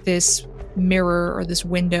this mirror or this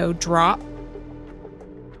window drop.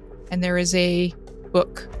 And there is a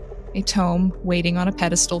book, a tome, waiting on a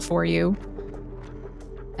pedestal for you.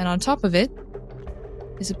 And on top of it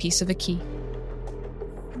is a piece of a key.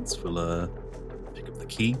 Vince will pick up the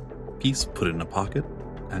key piece, put it in a pocket,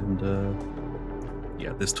 and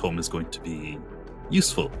this tome is going to be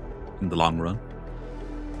useful in the long run.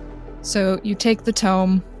 So you take the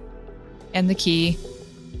tome and the key,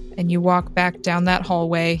 and you walk back down that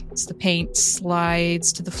hallway as the paint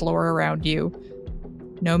slides to the floor around you.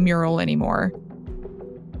 No mural anymore.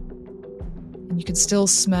 And you can still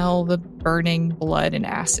smell the burning blood and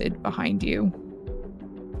acid behind you.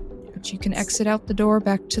 But you can exit out the door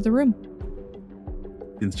back to the room.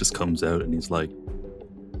 Vince just comes out and he's like,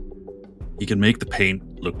 he can make the paint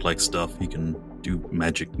look like stuff. He can do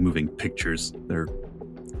magic moving pictures. They're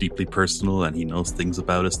deeply personal, and he knows things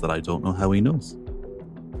about us that I don't know how he knows.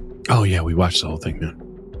 Oh yeah, we watched the whole thing, man.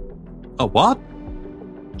 Oh, what?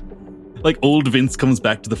 Like, old Vince comes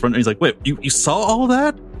back to the front and he's like, wait, you saw all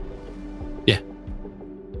that? Yeah.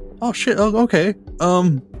 Oh shit, oh, okay.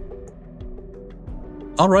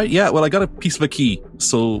 Alright, yeah, well, I got a piece of a key,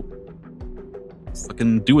 so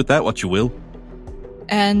fucking do with that what you will.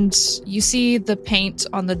 And you see the paint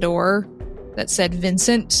on the door that said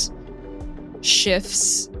Vincent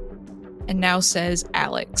shifts and now says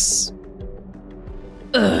Alex.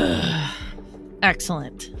 Ugh.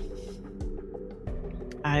 Excellent.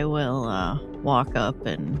 I will walk up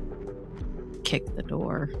and kick the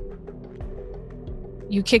door.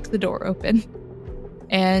 You kick the door open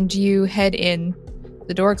and you head in.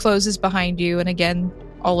 The door closes behind you, and again,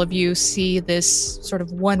 all of you see this sort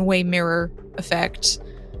of one-way mirror effect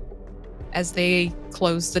as they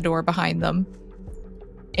close the door behind them.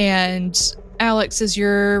 And Alex, as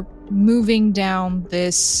you're moving down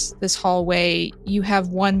this hallway, you have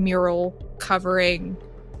one mural covering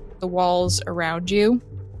the walls around you.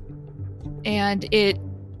 And it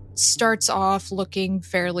starts off looking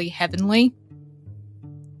fairly heavenly.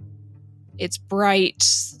 It's bright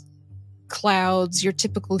clouds, your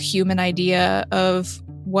typical human idea of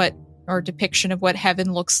what, or depiction of what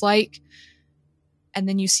heaven looks like. And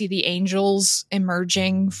then you see the angels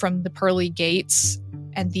emerging from the pearly gates,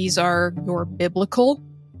 and these are your biblical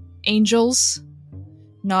angels,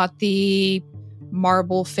 not the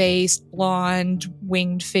marble-faced, blonde,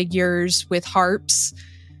 winged figures with harps,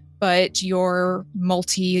 but your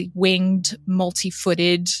multi-winged,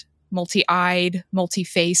 multi-footed, multi-eyed,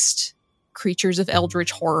 multi-faced creatures of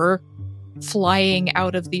eldritch horror flying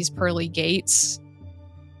out of these pearly gates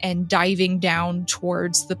and diving down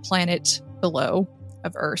towards the planet below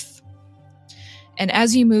of Earth. And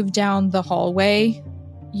as you move down the hallway,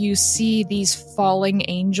 you see these falling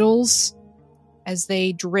angels as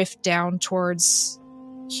they drift down towards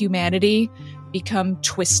humanity become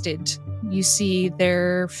twisted. You see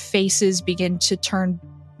their faces begin to turn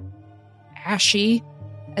ashy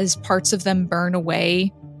as parts of them burn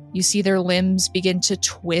away. You see their limbs begin to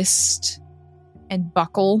twist and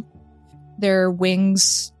buckle. Their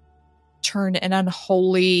wings turn an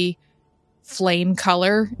unholy flame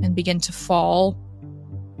color and begin to fall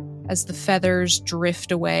as the feathers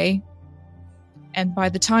drift away. And by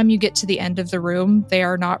the time you get to the end of the room, they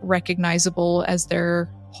are not recognizable as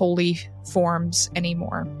their holy forms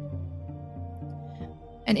anymore.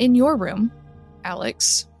 And in your room,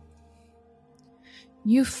 Alex,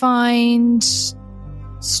 you find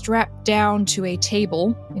strapped down to a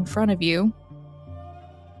table in front of you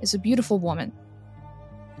is a beautiful woman.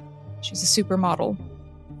 She's a supermodel.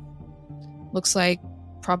 Looks like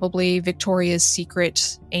probably Victoria's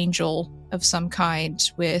Secret angel of some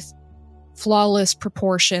kind, with flawless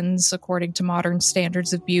proportions according to modern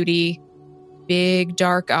standards of beauty, big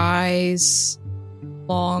dark eyes,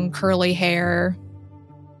 long curly hair,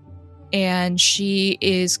 and she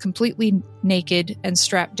is completely naked and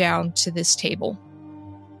strapped down to this table.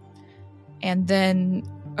 And then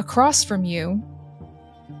across from you,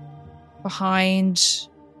 behind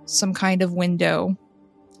some kind of window,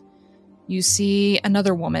 you see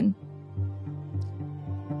another woman.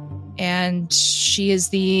 And she is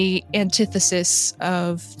the antithesis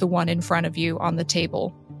of the one in front of you on the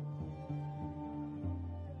table.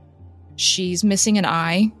 She's missing an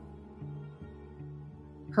eye.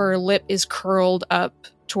 Her lip is curled up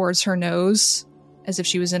towards her nose, as if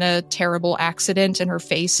she was in a terrible accident and her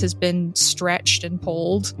face has been stretched and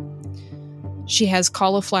pulled. She has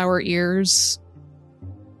cauliflower ears.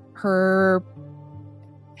 Her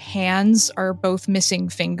hands are both missing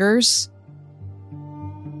fingers.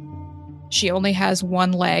 She only has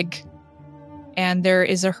one leg, and there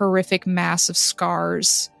is a horrific mass of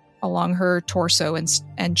scars along her torso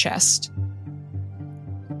and chest.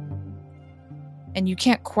 And you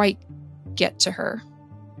can't quite get to her.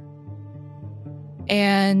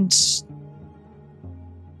 And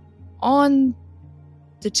on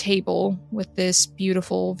the table with this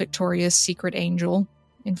beautiful Victoria's Secret angel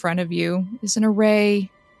in front of you is an array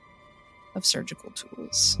of surgical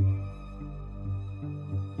tools.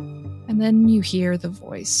 And then you hear the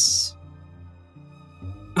voice.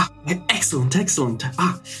 Excellent.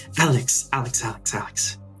 Alex.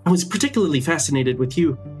 I was particularly fascinated with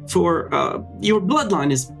you, for your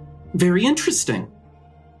bloodline is very interesting.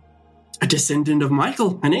 A descendant of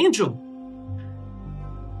Michael, an angel.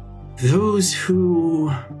 Those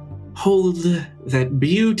who hold that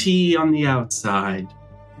beauty on the outside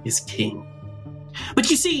is king. But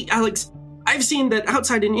you see, Alex, I've seen that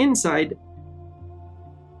outside and inside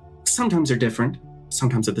sometimes are different,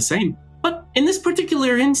 sometimes are the same. But in this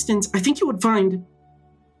particular instance, I think you would find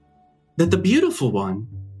that the beautiful one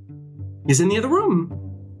is in the other room.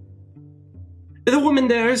 The woman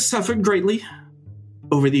there suffered greatly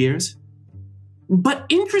over the years. But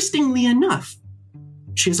interestingly enough,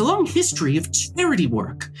 she has a long history of charity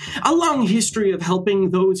work, a long history of helping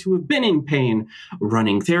those who have been in pain,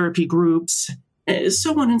 running therapy groups,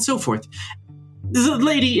 so on and so forth. The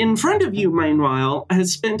lady in front of you, meanwhile,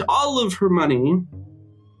 has spent all of her money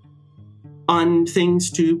on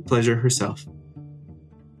things to pleasure herself,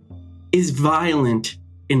 is violent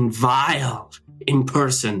and vile in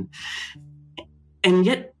person, and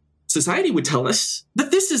yet society would tell us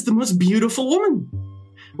that this is the most beautiful woman.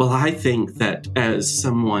 Well, I think that as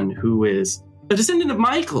someone who is a descendant of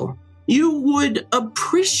Michael, you would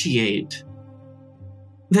appreciate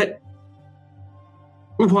that.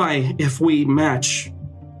 Why, if we match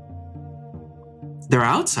their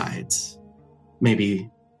outsides, maybe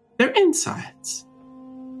their insides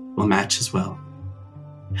will match as well.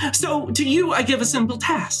 So, to you, I give a simple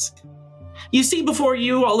task. You see before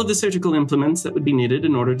you all of the surgical implements that would be needed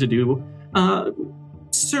in order to do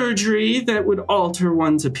surgery that would alter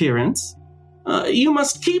one's appearance. You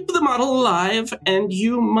must keep the model alive, and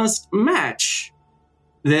you must match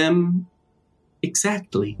them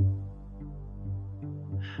exactly.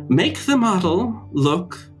 Make the model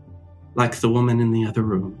look like the woman in the other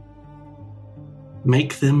room.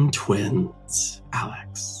 Make them twins,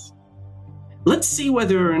 Alex. Let's see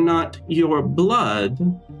whether or not your blood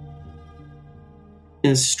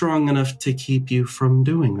is strong enough to keep you from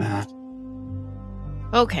doing that.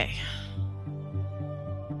 Okay.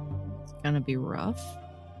 It's gonna be rough,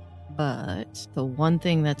 but the one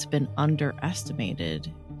thing that's been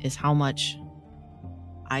underestimated is how much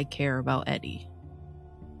I care about Eddie.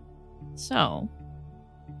 So,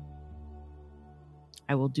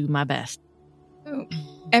 I will do my best.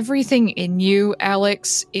 Everything in you,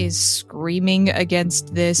 Alex, is screaming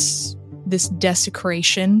against this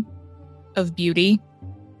desecration of beauty.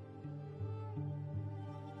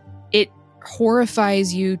 It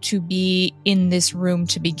horrifies you to be in this room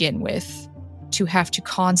to begin with, to have to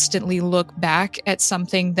constantly look back at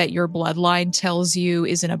something that your bloodline tells you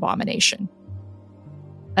is an abomination.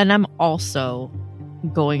 And I'm also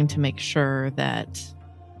going to make sure that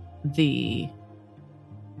the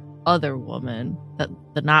other woman,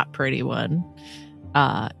 the not pretty one,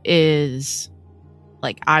 is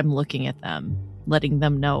like, I'm looking at them, letting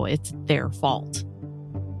them know it's their fault.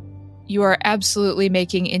 You are absolutely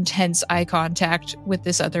making intense eye contact with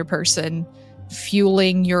this other person,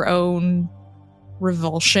 fueling your own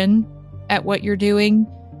revulsion at what you're doing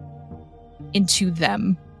into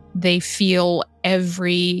them. They feel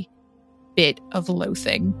every bit of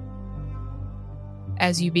loathing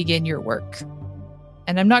as you begin your work.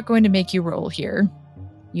 And I'm not going to make you roll here.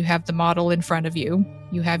 You have the model in front of you.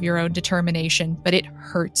 You have your own determination, but it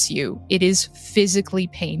hurts you. It is physically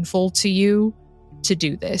painful to you to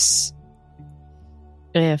do this.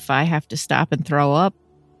 If I have to stop and throw up,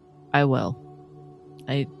 I will.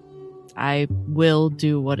 I will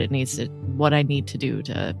do what I need to do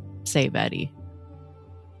to save Eddie.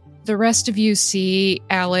 The rest of you see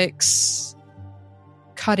Alex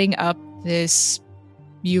cutting up this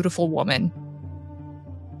beautiful woman.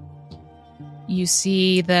 You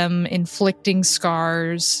see them inflicting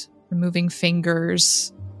scars, removing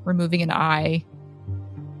fingers, removing an eye.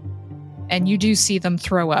 And you do see them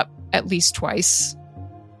throw up at least twice.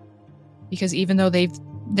 Because even though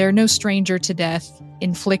they're no stranger to death,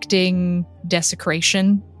 inflicting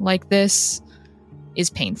desecration like this is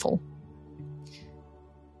painful.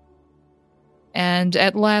 And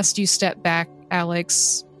at last you step back,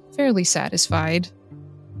 Alex, fairly satisfied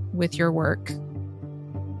with your work.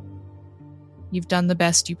 You've done the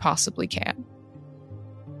best you possibly can.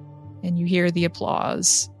 And you hear the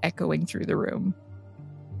applause echoing through the room.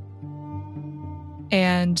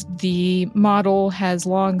 And the model has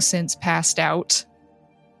long since passed out.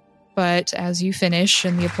 But as you finish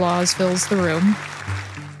and the applause fills the room,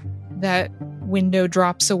 that window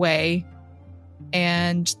drops away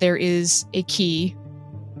and there is a key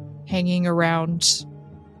hanging around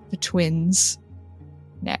the twins'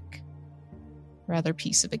 neck. Rather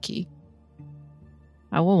piece of a key.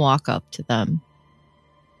 I will walk up to them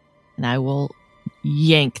and I will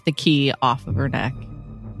yank the key off of her neck.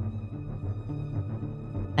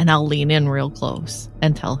 And I'll lean in real close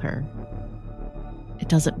and tell her, it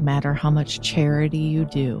doesn't matter how much charity you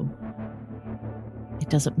do. It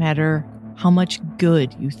doesn't matter how much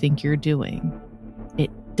good you think you're doing. It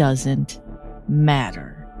doesn't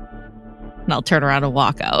matter. And I'll turn around and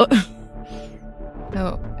walk out.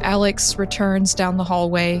 So Alex returns down the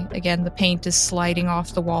hallway. Again, the paint is sliding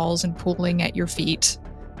off the walls and pooling at your feet.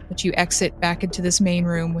 But you exit back into this main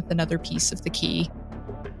room with another piece of the key.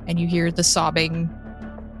 And you hear the sobbing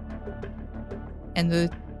and the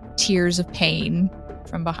tears of pain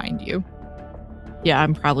from behind you. Yeah,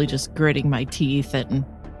 I'm probably just gritting my teeth and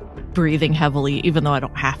breathing heavily, even though I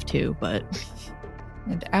don't have to, but...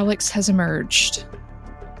 And Alex has emerged.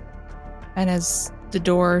 And as the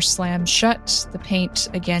door slams shut, the paint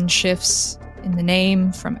again shifts in the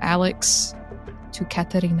name from Alex to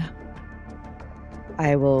Katerina.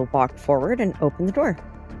 I will walk forward and open the door.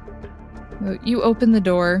 You open the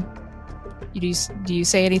door. Do you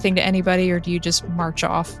say anything to anybody, or do you just march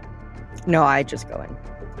off? No, I just go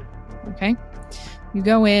in. Okay. You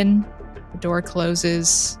go in, the door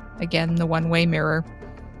closes, again, the one-way mirror.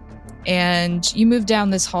 And you move down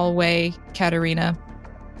this hallway, Katerina,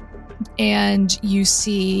 and you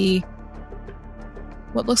see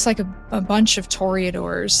what looks like a bunch of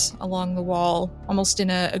toreadors along the wall, almost in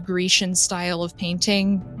a Grecian style of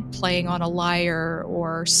painting, playing on a lyre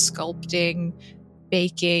or sculpting,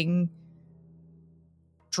 baking,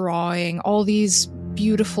 drawing, all these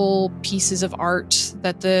beautiful pieces of art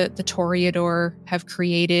that the toreador have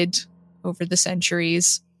created over the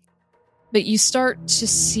centuries. But you start to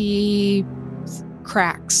see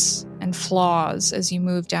cracks and flaws as you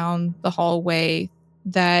move down the hallway.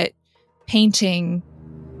 That painting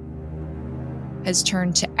has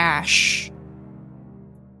turned to ash.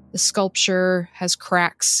 The sculpture has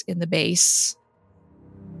cracks in the base.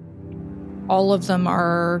 All of them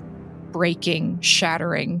are breaking,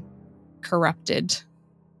 shattering, corrupted.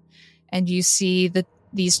 And you see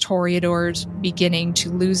these toreadors beginning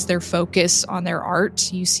to lose their focus on their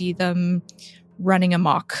art. You see them running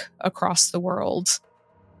amok across the world,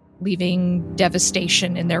 leaving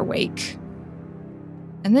devastation in their wake.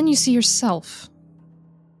 And then you see yourself,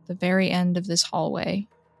 the very end of this hallway.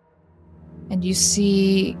 And you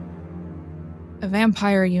see a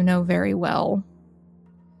vampire you know very well,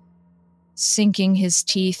 sinking his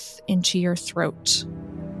teeth into your throat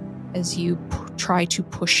as you try to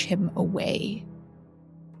push him away.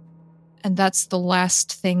 And that's the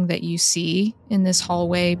last thing that you see in this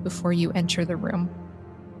hallway before you enter the room.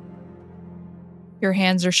 Your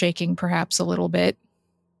hands are shaking perhaps a little bit.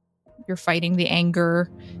 You're fighting the anger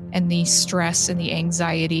and the stress and the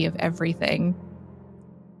anxiety of everything.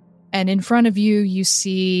 And in front of you, you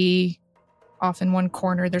see, off in one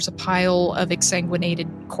corner, there's a pile of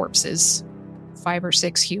exsanguinated corpses. 5 or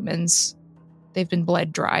 6 humans. They've been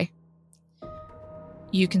bled dry.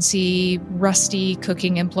 You can see rusty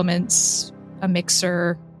cooking implements, a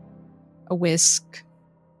mixer, a whisk,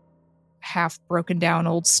 half broken down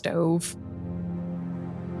old stove.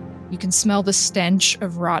 You can smell the stench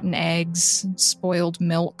of rotten eggs and spoiled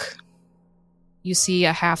milk. You see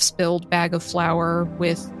a half-spilled bag of flour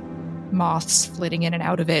with moths flitting in and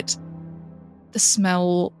out of it. The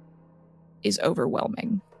smell is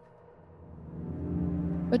overwhelming.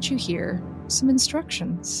 But you hear some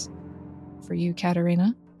instructions for you,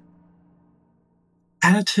 Katerina.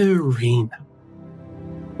 Katerina.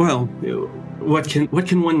 Well, what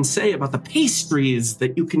can one say about the pastries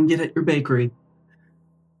that you can get at your bakery?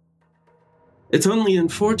 It's only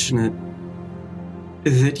unfortunate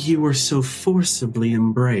that you were so forcibly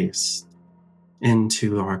embraced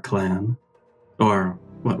into our clan, or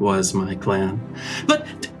what was my clan.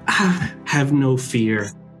 But have no fear,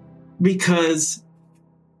 because,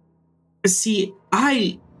 see,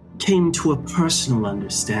 I came to a personal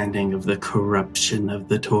understanding of the corruption of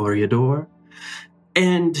the Toreador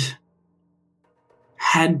and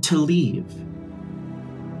had to leave.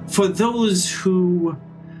 For those who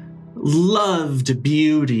loved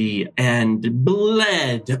beauty and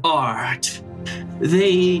bled art,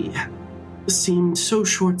 they seemed so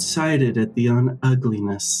short-sighted at the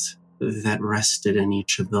ugliness that rested in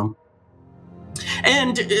each of them.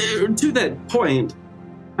 And to that point,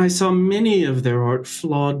 I saw many of their art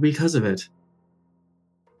flawed because of it.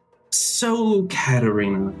 So,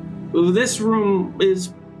 Katerina, this room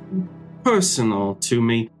is personal to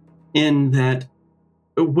me in that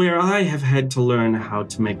where I have had to learn how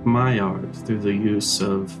to make my art through the use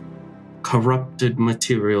of corrupted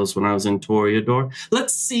materials when I was in Toreador,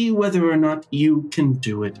 let's see whether or not you can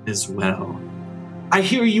do it as well. I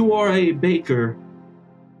hear you are a baker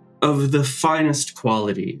of the finest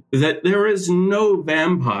quality, that there is no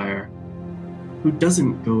vampire who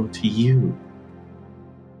doesn't go to you.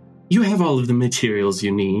 You have all of the materials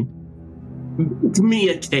you need. Give me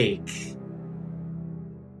a cake.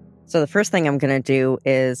 So the first thing I'm going to do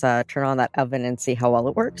is turn on that oven and see how well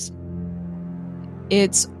it works.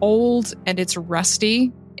 It's old and it's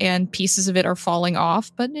rusty, and pieces of it are falling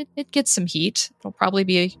off, but it gets some heat. It'll probably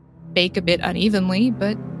bake a bit unevenly,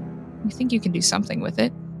 but you think you can do something with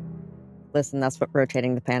it. Listen, that's what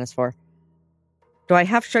rotating the pan is for. Do I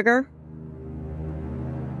have sugar?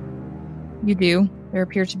 You do. There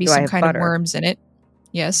appear to be Do I some have kind butter? of worms in it.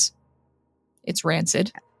 Yes. It's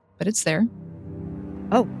rancid, but it's there.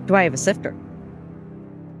 Oh, do I have a sifter?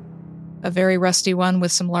 A very rusty one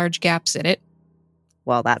with some large gaps in it.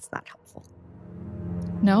 Well, that's not helpful.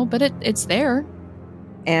 No, but it's there.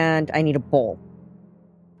 And I need a bowl.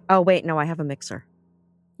 Oh, wait, no, I have a mixer.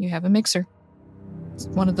 You have a mixer. It's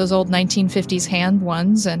one of those old 1950s hand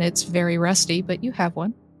ones, and it's very rusty, but you have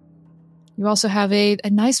one. You also have a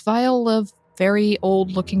nice vial of very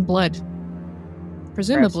old-looking blood.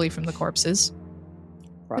 Presumably from the corpses.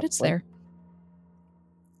 But it's there.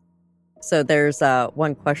 So there's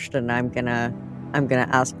one question I'm gonna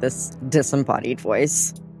ask this disembodied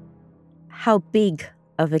voice. How big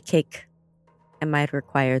of a cake am I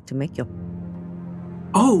required to make you?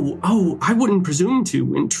 Oh, I wouldn't presume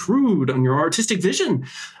to intrude on your artistic vision.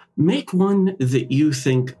 Make one that you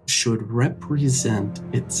think should represent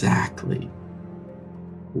exactly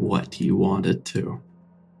what you want it to.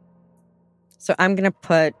 So I'm gonna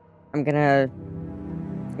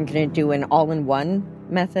do an all-in-one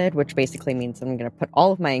method, which basically means I'm gonna put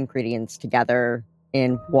all of my ingredients together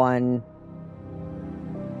in one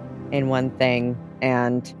thing,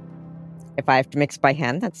 and if I have to mix by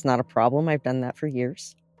hand, that's not a problem. I've done that for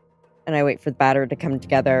years. And I wait for the batter to come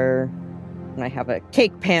together. And I have a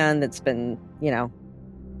cake pan that's been,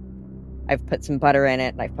 I've put some butter in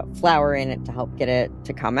it and I've put flour in it to help get it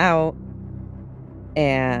to come out.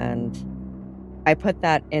 And I put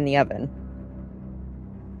that in the oven.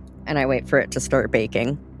 And I wait for it to start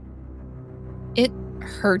baking. It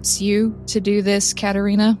hurts you to do this,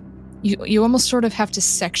 Katerina. You almost sort of have to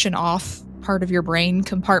section off part of your brain,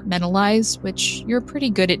 compartmentalize, which you're pretty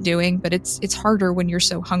good at doing, but it's harder when you're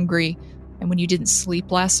so hungry and when you didn't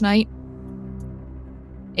sleep last night.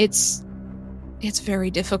 It's very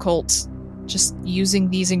difficult just using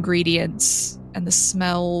these ingredients and the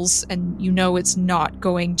smells, and it's not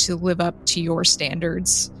going to live up to your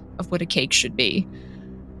standards of what a cake should be.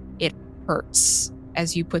 It hurts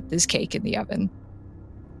as you put this cake in the oven.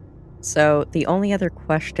 So the only other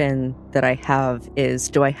question that I have is,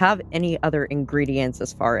 do I have any other ingredients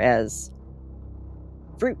as far as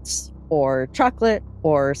fruits or chocolate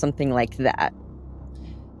or something like that?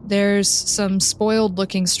 There's some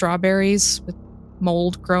spoiled-looking strawberries with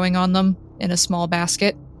mold growing on them in a small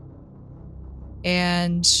basket.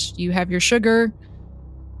 And you have your sugar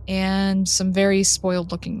and some very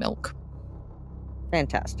spoiled-looking milk.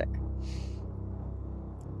 Fantastic.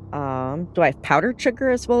 Do I have powdered sugar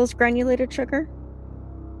as well as granulated sugar?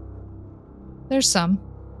 There's some.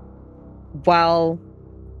 While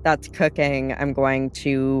that's cooking, I'm going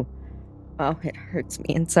to... Oh, it hurts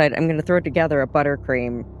me inside. I'm going to throw together a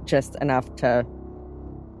buttercream, just enough to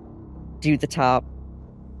do the top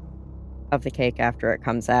of the cake after it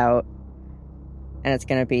comes out. And it's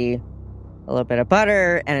going to be a little bit of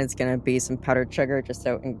butter, and it's going to be some powdered sugar, just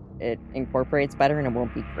so it incorporates better and it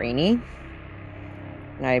won't be grainy.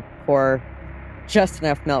 And I pour just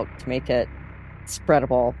enough milk to make it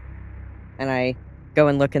spreadable. And I go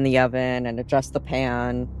and look in the oven and adjust the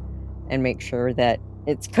pan and make sure that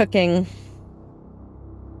it's cooking.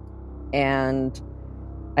 And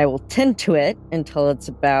I will tend to it until it's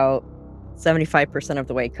about 75% of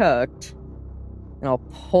the way cooked. And I'll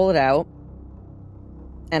pull it out.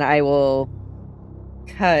 And I will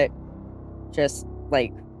cut just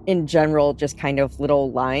in general, just kind of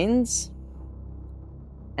little lines.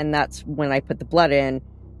 And that's when I put the blood in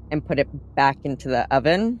and put it back into the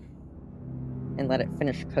oven and let it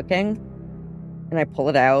finish cooking. And I pull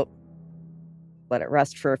it out, let it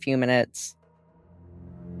rest for a few minutes,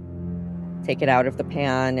 take it out of the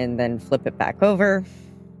pan, and then flip it back over.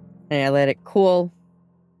 And I let it cool.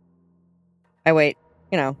 I wait,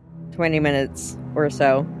 20 minutes or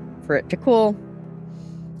so for it to cool.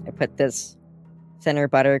 I put this thinner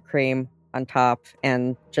buttercream on top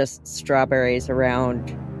and just strawberries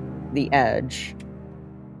around the edge.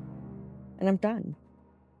 And I'm done.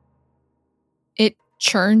 It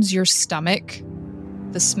churns your stomach,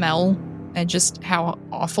 the smell, and just how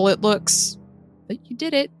awful it looks. But you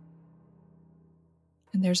did it.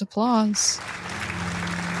 And there's applause.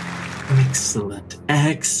 Excellent.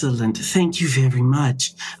 Excellent. Thank you very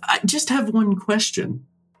much. I just have one question.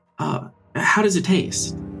 How does it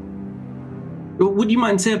taste? Would you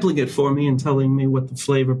mind sampling it for me and telling me what the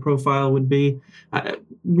flavor profile would be? I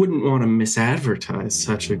wouldn't want to misadvertise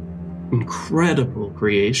such an incredible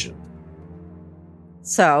creation.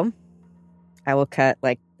 So, I will cut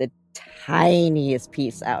the tiniest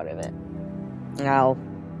piece out of it. And I'll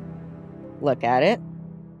look at it.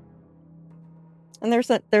 And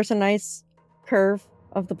there's a nice curve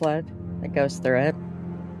of the blood that goes through it.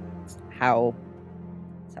 It's how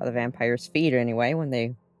the vampires feed anyway when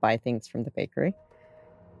they buy things from the bakery.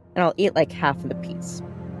 And I'll eat half of the piece.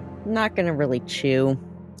 I'm not going to really chew.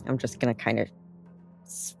 I'm just going to kind of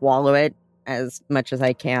swallow it as much as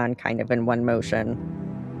I can, kind of in one motion.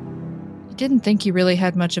 You didn't think you really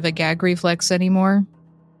had much of a gag reflex anymore?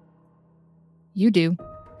 You do.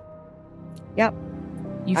 Yep.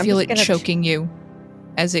 You feel it choking you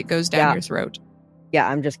as it goes down your throat. Yeah,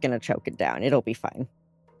 I'm just going to choke it down. It'll be fine.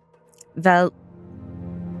 Well,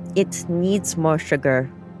 it needs more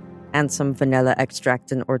sugar and some vanilla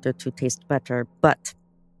extract in order to taste better, but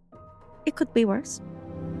it could be worse.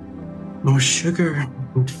 More sugar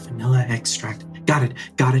and vanilla extract. Got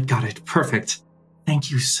it. Perfect.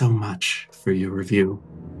 Thank you so much for your review.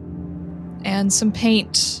 And some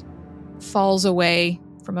paint falls away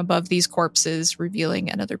from above these corpses, revealing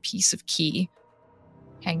another piece of key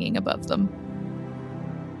hanging above them.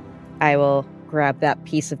 I will grab that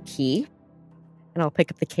piece of key, and I'll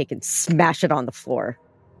pick up the cake and smash it on the floor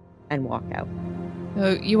and walk out.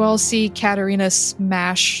 You all see Katerina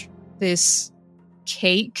smash this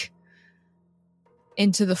cake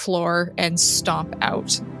into the floor and stomp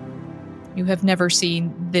out. You have never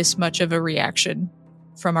seen this much of a reaction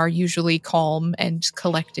from our usually calm and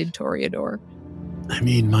collected Toreador. I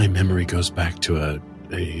mean, my memory goes back to a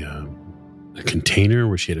container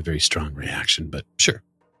where she had a very strong reaction, but sure.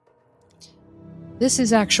 This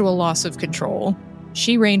is actual loss of control.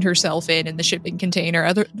 She reined herself in the shipping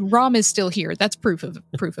container. Rom is still here. That's proof of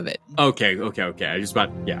it. Okay. I was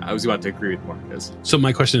about to agree with Marcus. So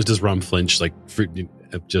my question is, does Rom flinch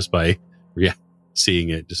just by seeing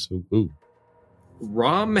it? Just ooh.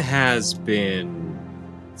 Rom has been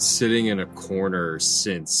sitting in a corner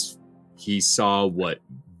since he saw what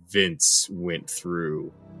Vince went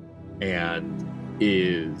through and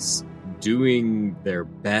is doing their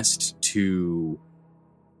best to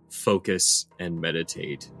focus and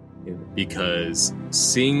meditate, because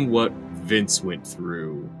seeing what Vince went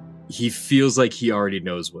through, he feels like he already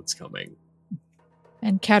knows what's coming.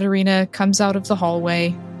 And Katerina comes out of the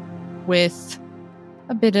hallway with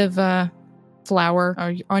a bit of flour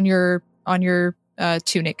on your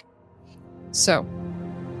tunic. So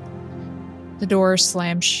the door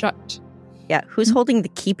slams shut. Yeah, who's holding the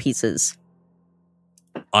key pieces?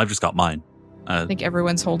 I've just got mine. I think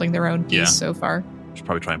everyone's holding their own piece so far. Should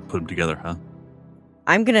probably try and put them together, huh?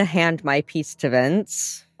 I'm going to hand my piece to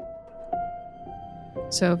Vince.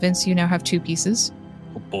 So, Vince, you now have 2 pieces.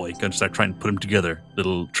 Oh boy, gonna start trying to put them together.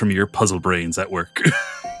 Little Tremere puzzle brains at work.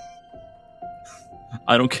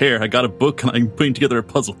 I don't care. I got a book and I'm putting together a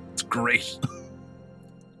puzzle. It's great.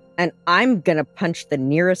 And I'm going to punch the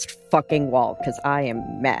nearest fucking wall because I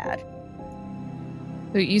am mad.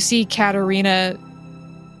 So you see Katerina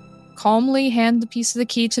calmly hand the piece of the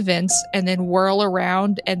key to Vince and then whirl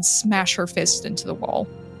around and smash her fist into the wall.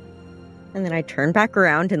 And then I turn back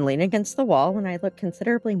around and lean against the wall, and I look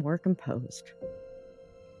considerably more composed.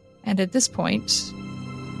 And at this point,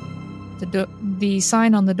 the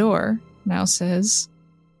sign on the door now says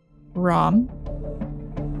Rom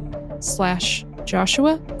 /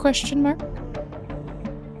 Joshua ?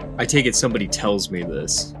 I take it somebody tells me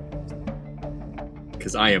this,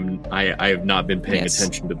 because I have not been paying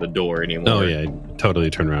attention to the door anymore. Oh yeah, totally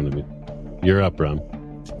turn around to me. You're up, Rom.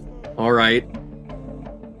 All right.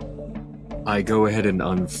 I go ahead and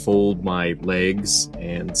unfold my legs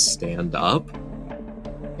and stand up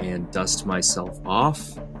and dust myself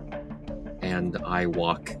off, and I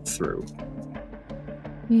walk through.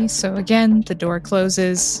 So again, the door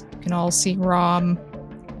closes. You can all see Rom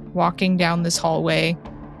walking down this hallway.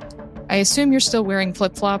 I assume you're still wearing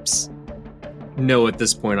flip-flops? No, at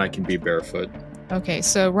this point I can be barefoot. Okay,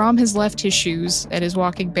 so Rom has left his shoes and is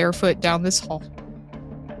walking barefoot down this hall.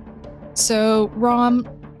 So, Rom,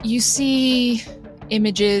 you see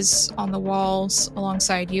images on the walls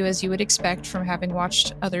alongside you, as you would expect from having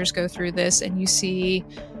watched others go through this, and you see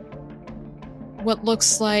what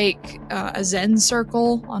looks like a Zen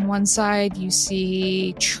circle on one side. You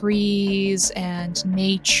see trees and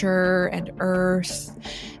nature and earth,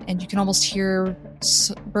 and you can almost hear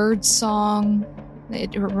bird song.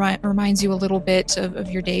 It reminds you a little bit of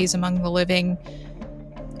your days among the living.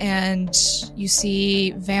 And you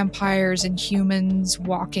see vampires and humans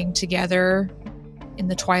walking together in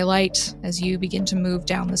the twilight as you begin to move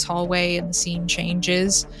down this hallway and the scene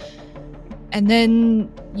changes. And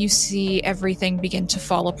then you see everything begin to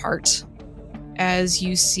fall apart as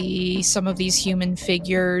you see some of these human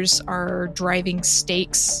figures are driving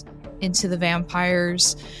stakes into the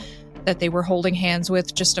vampires that they were holding hands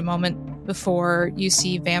with just a moment before. You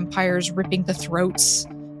see vampires ripping the throats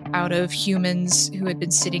out of humans who had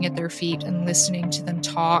been sitting at their feet and listening to them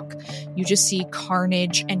talk. You just see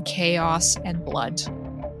carnage and chaos and blood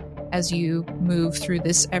as you move through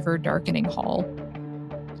this ever-darkening hall.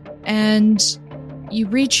 And you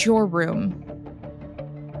reach your room,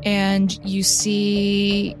 and you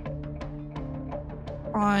see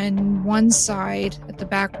on one side at the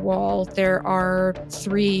back wall there are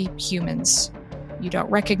 3 humans. You don't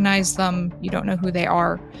recognize them, you don't know who they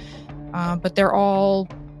are, but they're all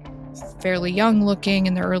fairly young looking,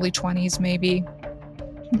 in their early 20s maybe.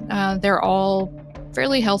 They're all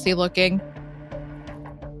fairly healthy looking,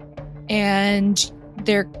 and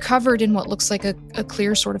they're covered in what looks like a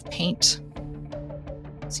clear sort of paint.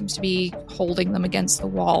 It seems to be holding them against the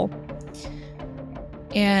wall.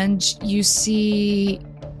 And you see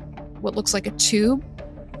what looks like a tube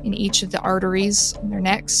in each of the arteries on their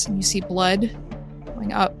necks, and you see blood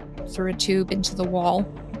going up through a tube into the wall.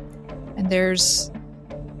 And there's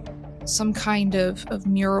some kind of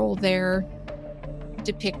mural there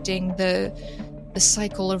depicting the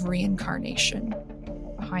cycle of reincarnation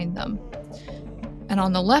behind them. And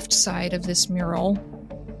on the left side of this mural,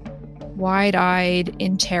 wide-eyed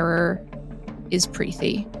in terror, is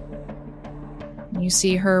Preethi. You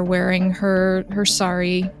see her wearing her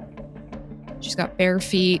sari. She's got bare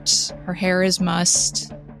feet. Her hair is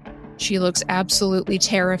mussed. She looks absolutely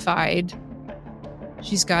terrified.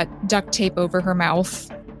 She's got duct tape over her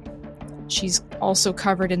mouth. She's also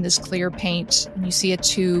covered in this clear paint, and you see a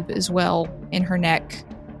tube as well in her neck,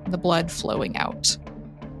 the blood flowing out.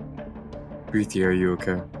 Preeti, are you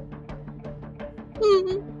okay?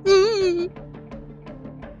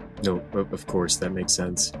 No, of course, that makes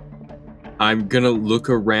sense. I'm gonna look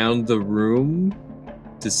around the room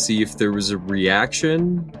to see if there was a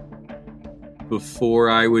reaction before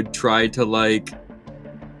I would try to,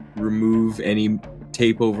 remove any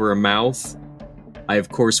tape over her mouth. I, of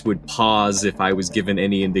course, would pause if I was given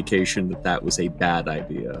any indication that that was a bad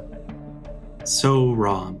idea. So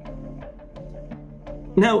wrong.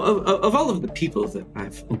 Now, of all of the people that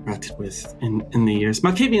I've interacted with in the years,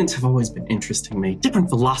 Malkavians have always been interesting to me. Different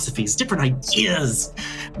philosophies, different ideas.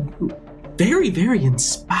 Very, very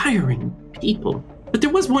inspiring people. But there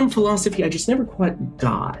was one philosophy I just never quite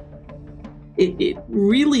got. It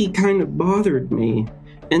really kind of bothered me.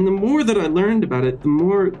 And the more that I learned about it, the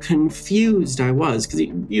more confused I was. Because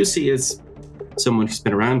you see, as someone who's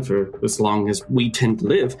been around for as long as we tend to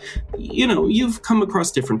live, you've come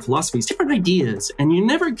across different philosophies, different ideas, and you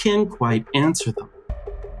never can quite answer them.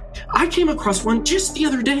 I came across one just the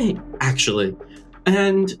other day, actually.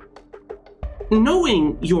 And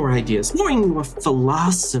knowing your ideas, knowing your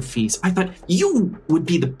philosophies, I thought you would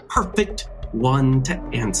be the perfect one to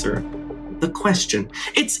answer the question.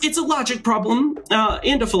 It's a logic problem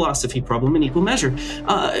and a philosophy problem in equal measure.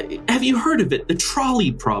 Have you heard of it? The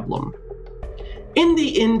trolley problem. In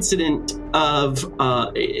the incident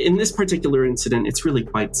in this particular incident, it's really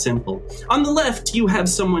quite simple. On the left, you have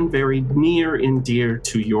someone very near and dear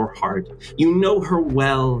to your heart. You know her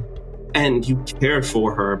well, and you care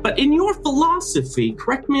for her. But in your philosophy,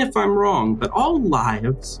 correct me if I'm wrong, but all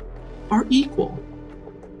lives are equal.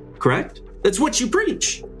 Correct? That's what you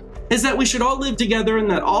preach. Is that we should all live together and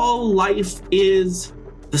that all life is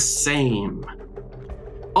the same.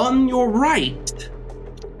 On your right,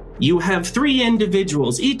 you have 3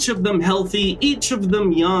 individuals, each of them healthy, each of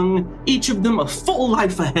them young, each of them a full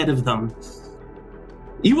life ahead of them.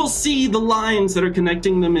 You will see the lines that are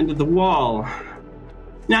connecting them into the wall.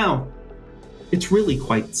 Now, it's really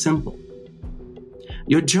quite simple.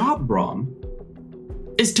 Your job, Brom,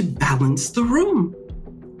 is to balance the room.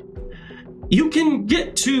 You can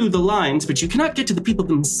get to the lines, but you cannot get to the people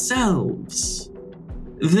themselves.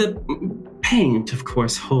 The paint, of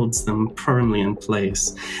course, holds them firmly in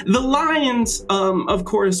place. The lines, of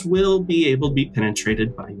course, will be able to be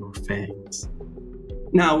penetrated by your fangs.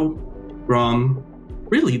 Now, Rom,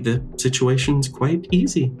 really the situation's quite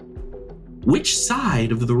easy. Which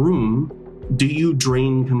side of the room do you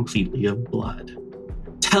drain completely of blood?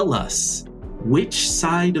 Tell us which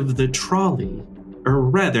side of the trolley, or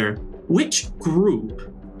rather, which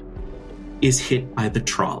group is hit by the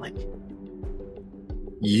trolley?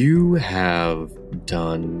 You have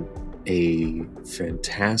done a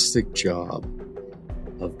fantastic job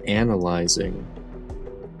of analyzing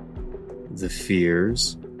the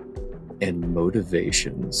fears and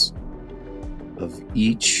motivations of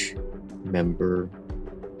each member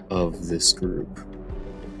of this group.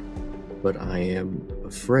 But I am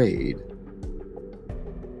afraid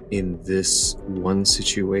in this one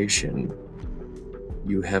situation,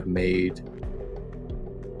 you have made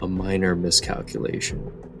a minor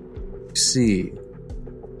miscalculation. See,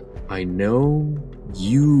 I know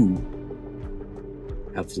you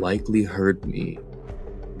have likely heard me,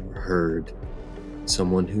 or heard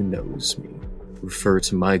someone who knows me refer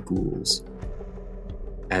to my ghouls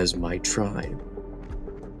as my tribe.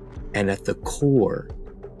 And at the core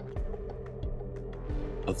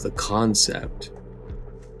of the concept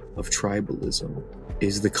of tribalism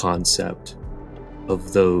is the concept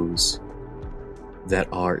of those that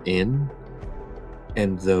are in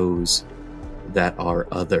and those that are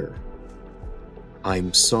other.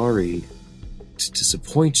 I'm sorry to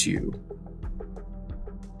disappoint you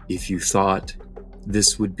if you thought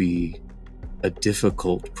this would be a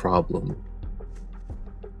difficult problem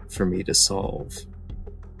for me to solve.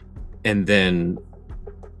 And then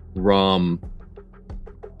Rom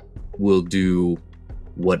will do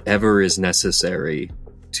whatever is necessary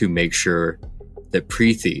to make sure that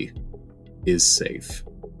Preeti is safe.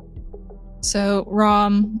 So,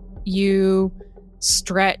 Rom, you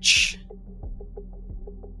stretch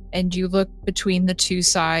and you look between the 2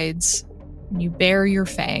 sides and you bare your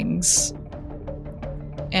fangs.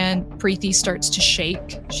 And Preeti starts to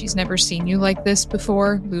shake. She's never seen you like this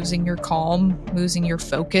before, losing your calm, losing your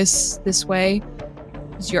focus this way,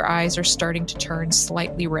 as your eyes are starting to turn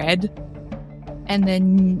slightly red. And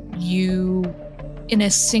then you, in a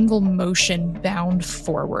single motion, bound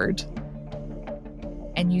forward.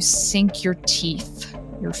 and you sink your teeth,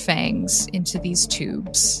 your fangs, into these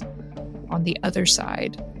tubes on the other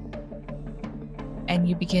side. And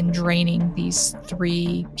you begin draining these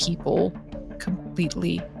 3 people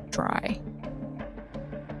completely dry.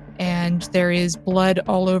 And there is blood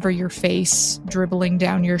all over your face, dribbling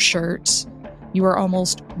down your shirt. You are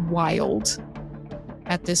almost wild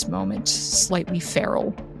at this moment, slightly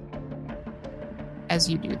feral, as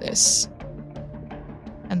you do this.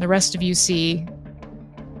 And the rest of you see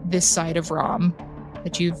this side of Rom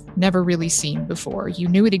that you've never really seen before. You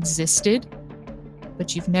knew it existed,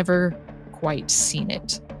 but you've never quite seen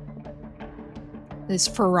it. This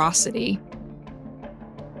ferocity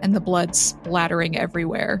and the blood splattering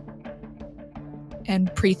everywhere.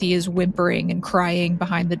 And Preeti is whimpering and crying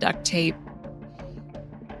behind the duct tape.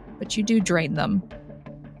 But you do drain them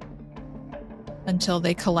until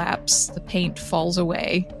they collapse, the paint falls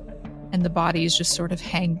away, and the bodies just sort of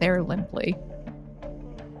hang there limply.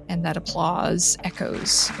 And that applause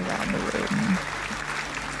echoes around the room.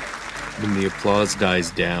 When the applause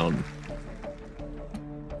dies down,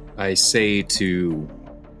 I say to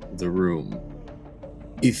the room,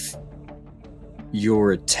 if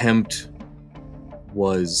your attempt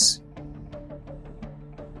was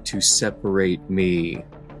to separate me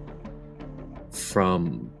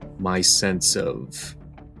from my sense of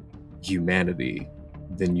humanity,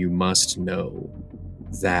 then you must know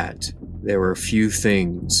that there are few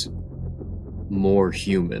things more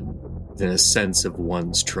human than a sense of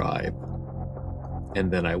one's tribe.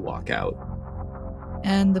 And then I walk out.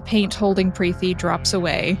 And the paint holding Preeti drops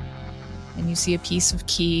away, and you see a piece of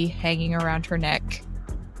key hanging around her neck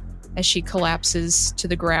as she collapses to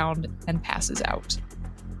the ground and passes out.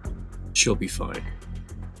 She'll be fine.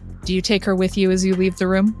 Do you take her with you as you leave the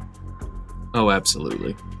room? Oh,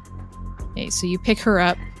 absolutely. Okay, so you pick her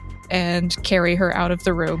up and carry her out of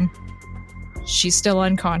the room. She's still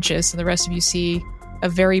unconscious, and the rest of you see a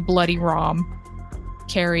very bloody Rom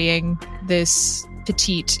carrying this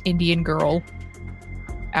petite Indian girl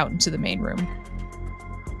out into the main room.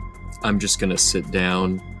 I'm just gonna sit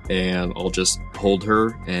down and I'll just hold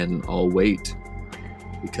her and I'll wait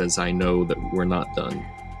because I know that we're not done.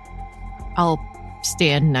 I'll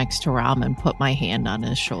stand next to Ram and put my hand on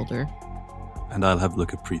his shoulder. And I'll have a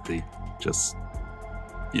look at Preeti. Just,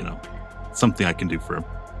 something I can do for him.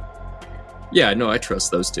 Yeah, no, I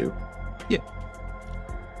trust those two. Yeah.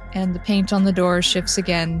 And the paint on the door shifts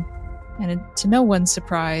again, and to no one's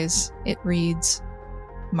surprise, it reads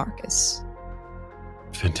Marcus.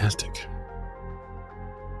 Fantastic.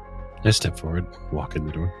 I step forward, walk in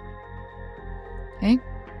the door. Okay.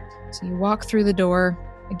 So you walk through the door.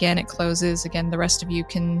 Again, it closes. Again, the rest of you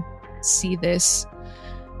can see this.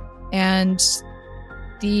 And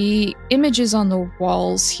the images on the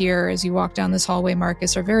walls here as you walk down this hallway,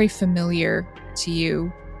 Marcus, are very familiar to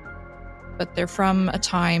you. But they're from a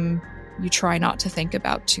time you try not to think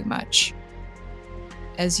about too much.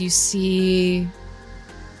 As you see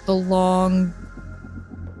the long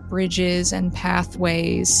bridges and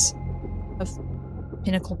pathways of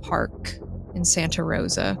Pinnacle Park in Santa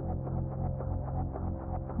Rosa.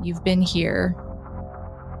 You've been here.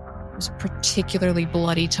 It was a particularly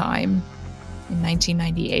bloody time in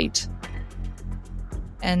 1998.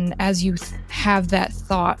 And as you have that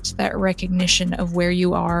thought, that recognition of where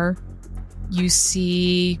you are, you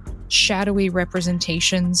see shadowy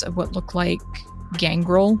representations of what look like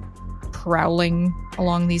gangrel prowling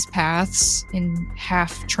along these paths in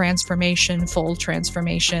half transformation, full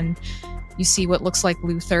transformation. You see what looks like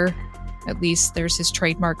Luther. At least there's his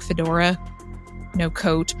trademark fedora. No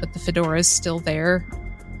coat, but the fedora is still there.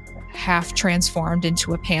 Half transformed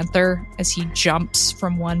into a panther as he jumps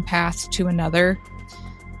from one path to another.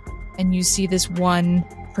 And you see this one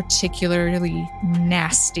particularly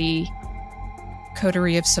nasty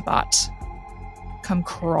coterie of Sabat come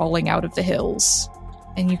crawling out of the hills.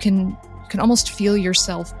 And you can almost feel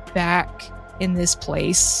yourself back in this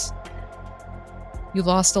place. You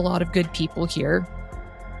lost a lot of good people here.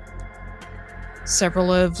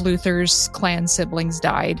 Several of Luther's clan siblings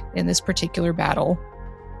died in this particular battle.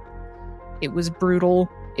 It was brutal,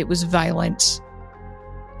 it was violent,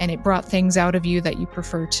 and it brought things out of you that you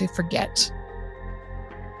prefer to forget.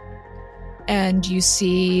 And you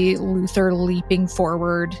see Luther leaping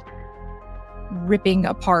forward, ripping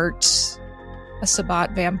apart a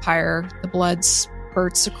Sabat vampire. The blood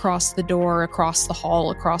spurts across the door, across the hall,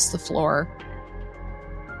 across the floor.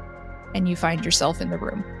 And you find yourself in the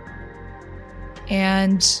room.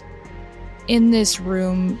 And in this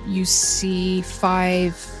room, you see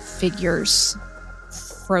 5 figures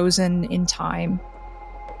frozen in time.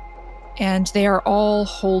 And they are all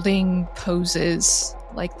holding poses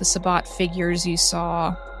like the Sabbat figures you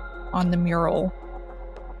saw on the mural.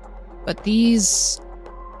 But these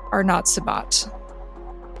are not Sabbat.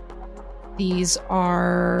 There's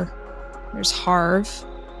Harv,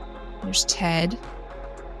 there's Ted,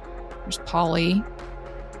 there's Polly.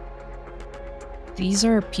 These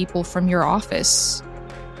are people from your office,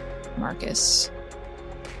 Marcus.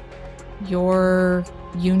 Your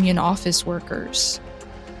union office workers.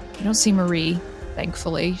 You don't see Marie,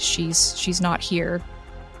 thankfully. She's not here.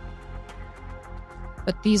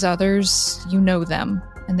 But these others, you know them,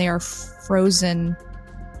 and they are frozen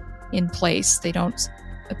in place. They don't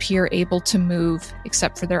appear able to move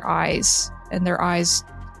except for their eyes, and their eyes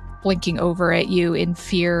blinking over at you in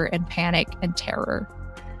fear and panic and terror.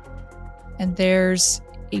 And there's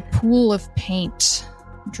a pool of paint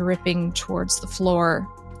dripping towards the floor,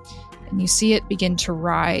 and you see it begin to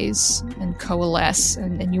rise and coalesce,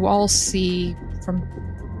 and you all see from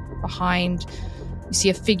behind, you see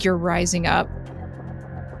a figure rising up,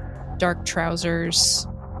 dark trousers,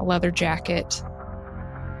 a leather jacket,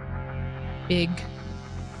 big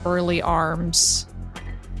burly arms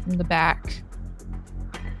from the back.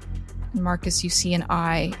 And Marcus, you see an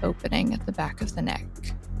eye opening at the back of the neck.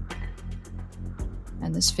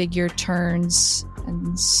 And this figure turns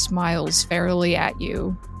and smiles fairly at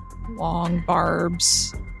you. Long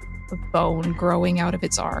barbs of bone growing out of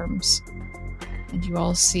its arms. And you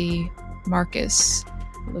all see Marcus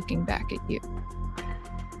looking back at you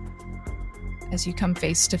as you come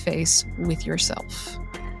face to face with yourself.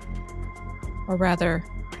 Or rather,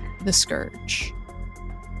 the Scourge.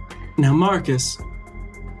 Now, Marcus,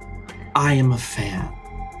 I am a fan.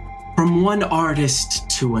 From one artist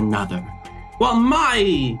to another. While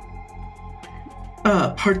my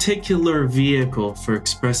particular vehicle for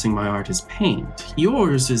expressing my art is paint,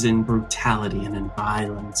 yours is in brutality and in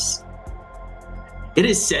violence. It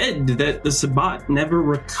is said that the Sabbat never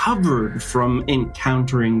recovered from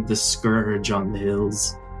encountering the Scourge on the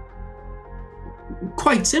hills.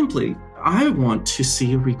 Quite simply, I want to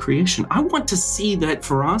see a recreation. I want to see that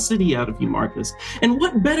ferocity out of you, Marcus. And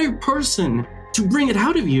what better person to bring it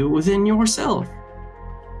out of you than yourself?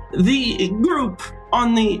 The group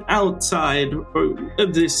on the outside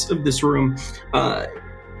of this room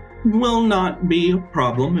will not be a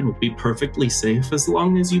problem and will be perfectly safe as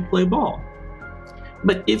long as you play ball.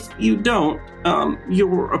 But if you don't,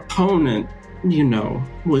 your opponent,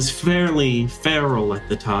 was fairly feral at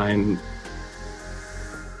the time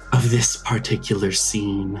of this particular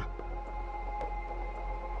scene.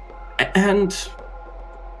 And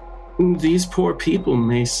these poor people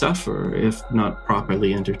may suffer if not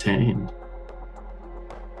properly entertained.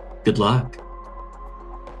 Good luck.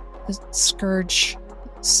 The Scourge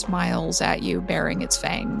smiles at you, baring its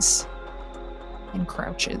fangs, and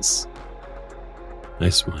crouches. I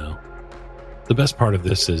smile. The best part of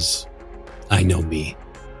this is I know me.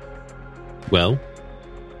 Well,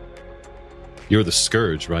 you're the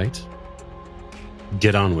Scourge, right?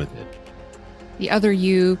 Get on with it. The other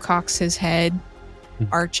you cocks his head,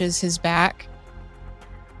 arches his back,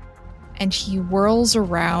 and he whirls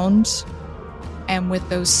around, and with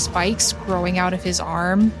those spikes growing out of his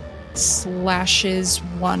arm, slashes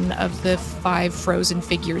one of the 5 frozen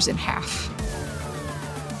figures in half.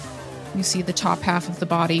 You see the top half of the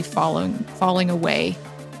body falling away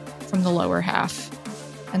from the lower half,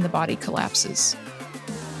 and the body collapses.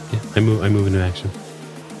 Yeah, I move into action.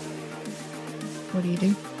 What do you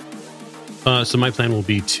do? So my plan will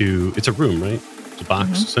be it's a room, right? It's a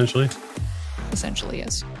box, essentially? Essentially,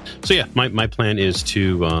 yes. So yeah, my plan is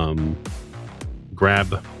to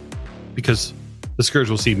grab, because the Scourge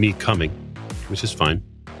will see me coming, which is fine.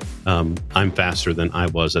 I'm faster than I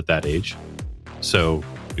was at that age. So,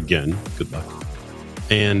 again, good luck.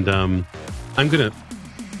 And I'm gonna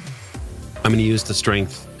use the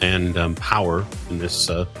strength and power in this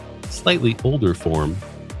slightly older form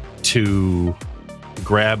to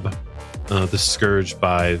grab the Scourge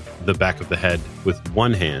by the back of the head with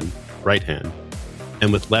one hand, right hand,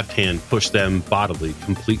 and with left hand push them bodily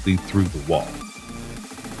completely through the wall.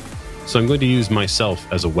 So I'm going to use myself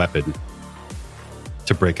as a weapon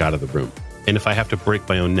to break out of the room. And if I have to break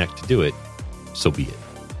my own neck to do it, so be it.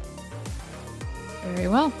 Very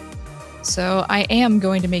well. So I am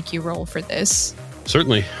going to make you roll for this.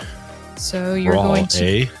 Certainly. So you're Brawl, going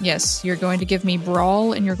to... eh? Yes, you're going to give me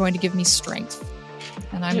brawl, and you're going to give me strength.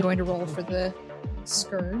 And I'm going to roll for the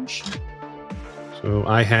Scourge. So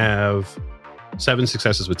I have 7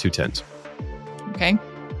 successes with 2 10s. Okay.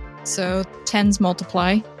 So 10s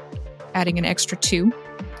multiply, adding an extra 2.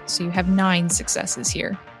 So you have 9 successes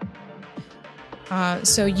here.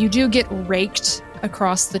 So you do get raked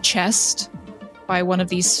across the chest by one of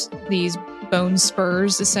these bone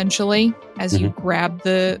spurs, essentially, as you grab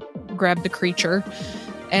the creature,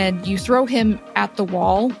 and you throw him at the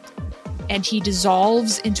wall, and he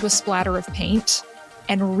dissolves into a splatter of paint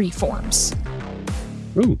and reforms.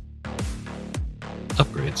 Ooh.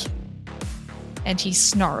 Upgrades. And he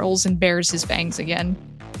snarls and bares his fangs again.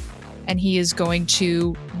 And he is going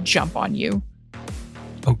to jump on you.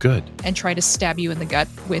 Oh, good. And try to stab you in the gut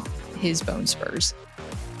with his bone spurs.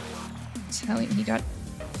 He got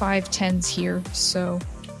 5 10s here, so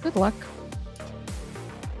good luck.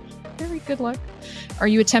 Very good luck. Are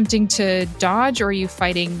you attempting to dodge, or are you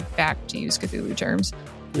fighting back, to use Cthulhu terms?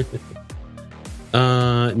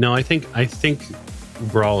 No, I think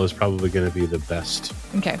brawl is probably going to be the best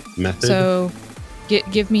method. So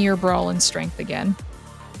give me your brawl and strength again.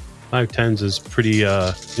 5 10s is pretty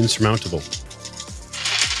insurmountable.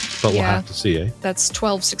 But we'll have to see, eh? That's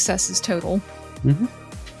 12 successes total. Mm-hmm.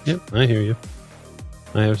 Yep, I hear you.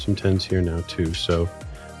 I have some 10s here now, too. So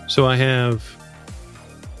I have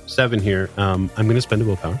 7 here. I'm going to spend a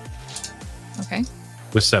willpower. Okay.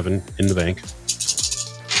 With 7 in the bank.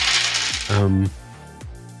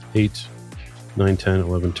 8, 9, 10,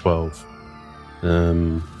 11, 12,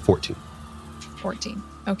 14. 14.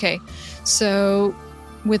 Okay. So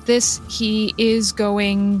with this, he is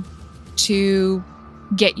going to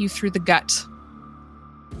get you through the gut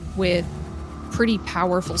with pretty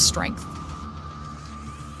powerful strength.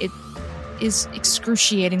 It is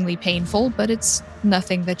excruciatingly painful, but it's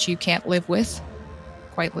nothing that you can't live with,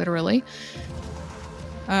 quite literally.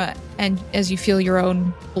 And as you feel your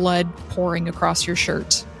own blood pouring across your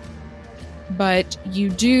shirt. But you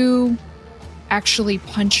do actually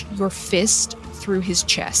punch your fist through his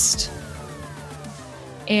chest.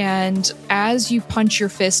 And as you punch your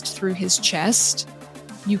fist through his chest,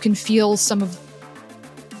 you can feel some of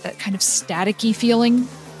that kind of staticky feeling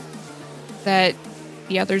that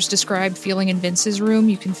the others described feeling in Vince's room.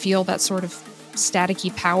 You can feel that sort of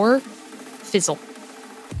staticky power fizzle.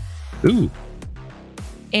 Ooh.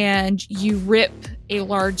 And you rip a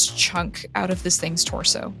large chunk out of this thing's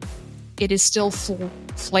torso. It is still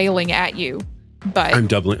flailing at you, but I'm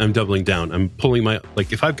doubling down. I'm pulling my,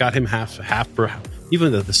 like, if I've got him half per,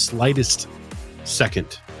 even the slightest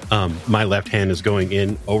second, my left hand is going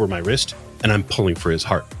in over my wrist, and I'm pulling for his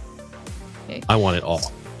heart. Okay. I want it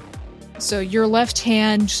all. So your left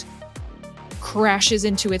hand crashes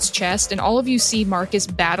into its chest, and all of you see Marcus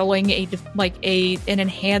battling an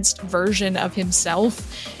enhanced version of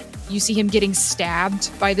himself. You see him getting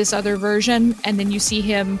stabbed by this other version, and then you see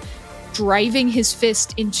him driving his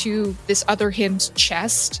fist into this other him's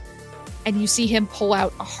chest, and you see him pull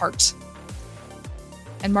out a heart.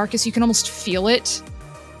 And Marcus, you can almost feel it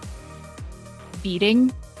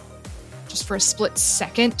beating just for a split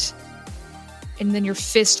second, and then your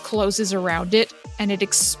fist closes around it, and it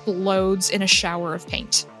explodes in a shower of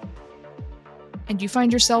paint. And you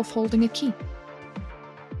find yourself holding a key.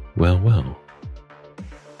 Well.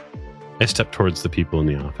 I step towards the people in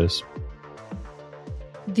the office.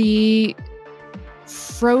 The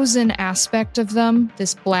frozen aspect of them,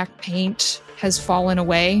 this black paint, has fallen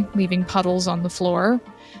away, leaving puddles on the floor.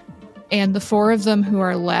 And the 4 of them who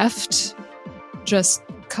are left just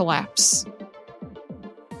collapse.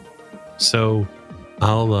 So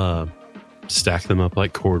I'll stack them up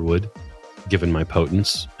like cordwood, given my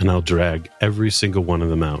potence, and I'll drag every single one of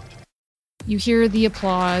them out. You hear the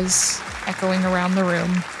applause echoing around the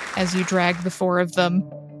room as you drag the 4 of them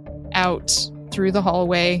out through the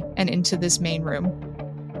hallway and into this main room,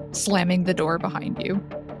 slamming the door behind you.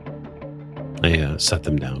 I set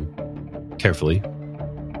them down carefully.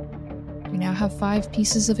 You now have 5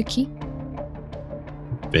 pieces of a key.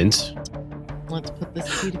 Vince? Let's put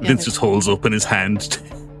this key together. Vince just holds open his hand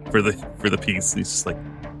for the piece. He's just like,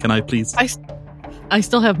 "Can I please?" I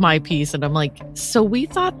still have my piece, and I'm like, so we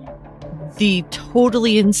thought the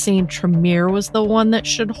totally insane Tremere was the one that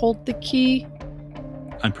should hold the key?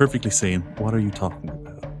 I'm perfectly sane. What are you talking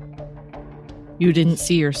about? You didn't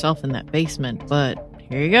see yourself in that basement, but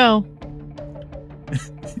here you go.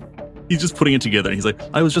 He's just putting it together, and he's like,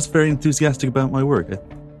 "I was just very enthusiastic about my work.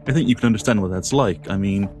 I think you can understand what that's like. I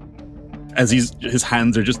mean," as his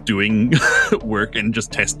hands are just doing work and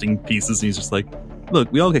just testing pieces, and he's just like,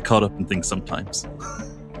 "Look, we all get caught up in things sometimes."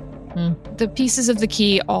 The pieces of the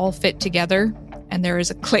key all fit together, and there is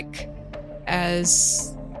a click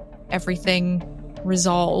as everything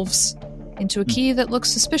resolves into a key that looks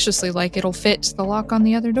suspiciously like it'll fit the lock on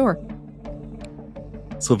the other door.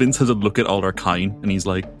 So Vince has a look at all our kind, and he's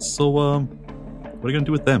like, "So, what are you going to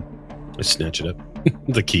do with them?" I snatch it up.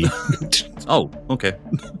 The key. Oh, okay.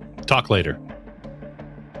 Talk later.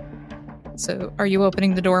 So, are you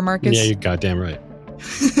opening the door, Marcus? Yeah, you're goddamn right.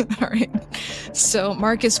 All right. So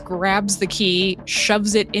Marcus grabs the key,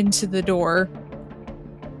 shoves it into the door,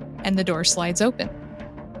 and the door slides open.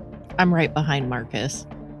 I'm right behind Marcus.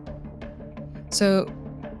 So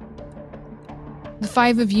the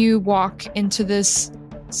 5 of you walk into this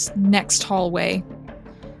next hallway.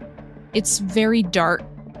 It's very dark,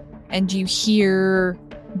 and you hear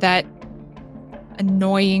that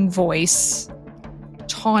annoying voice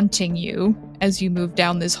taunting you as you move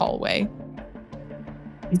down this hallway.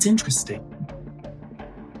 It's interesting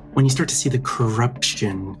when you start to see the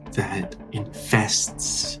corruption that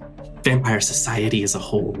infests vampire society as a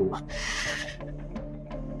whole.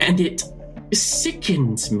 And it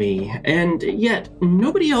sickens me, and yet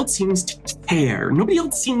nobody else seems to care. Nobody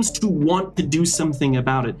else seems to want to do something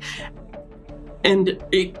about it. And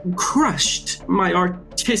it crushed my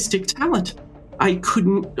artistic talent. I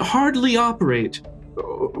couldn't hardly operate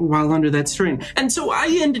while under that strain. And so I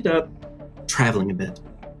ended up traveling a bit.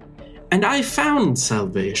 And I found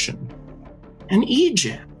salvation in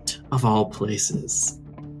Egypt, of all places.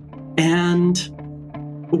 And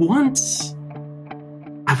once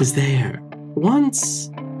I was there, once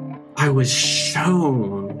I was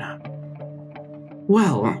shown,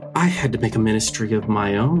 well, I had to make a ministry of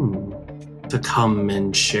my own to come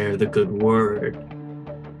and share the good word.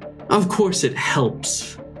 Of course, it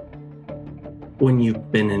helps when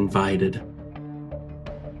you've been invited.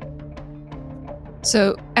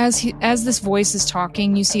 So as this voice is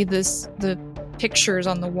talking, you see the pictures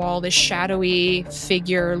on the wall, this shadowy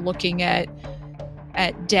figure looking at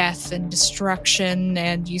death and destruction,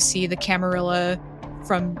 and you see the Camarilla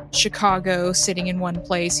from Chicago sitting in one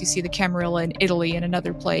place. You see the Camarilla in Italy in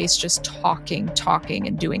another place, just talking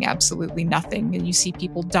and doing absolutely nothing. And you see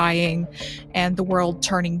people dying and the world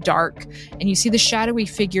turning dark. And you see the shadowy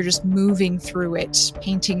figure just moving through it,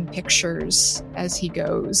 painting pictures as he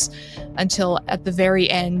goes, until at the very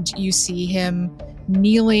end you see him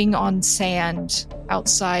kneeling on sand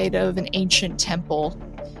outside of an ancient temple,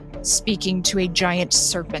 speaking to a giant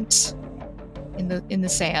serpent in the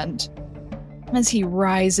sand. As he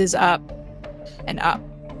rises up and up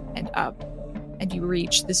and up, and you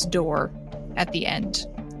reach this door at the end.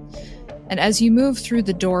 And as you move through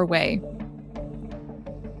the doorway,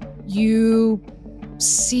 you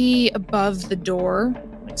see above the door,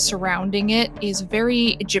 like surrounding it, is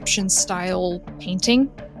very Egyptian-style painting.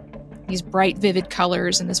 These bright, vivid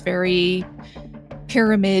colors and this very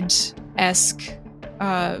pyramid-esque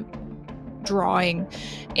drawing.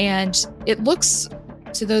 And it looks,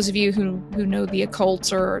 to those of you who know the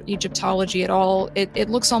occult or Egyptology at all, it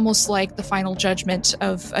looks almost like the final judgment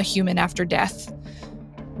of a human after death,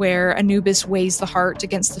 where Anubis weighs the heart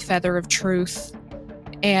against the feather of truth,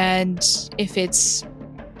 and if it's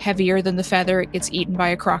heavier than the feather, it gets eaten by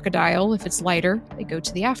a crocodile. If it's lighter, they go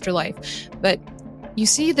to the afterlife. But you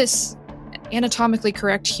see this anatomically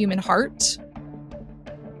correct human heart,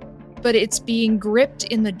 but it's being gripped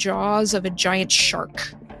in the jaws of a giant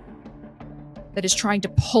shark that is trying to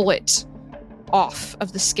pull it off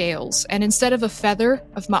of the scales. And instead of a feather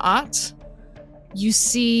of Ma'at, you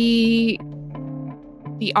see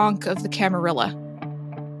the Ankh of the Camarilla.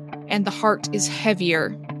 And the heart is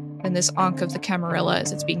heavier than this Ankh of the Camarilla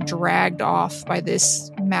as it's being dragged off by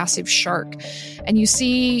this massive shark. And you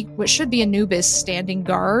see what should be Anubis standing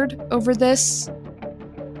guard over this.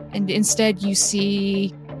 And instead you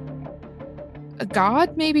see a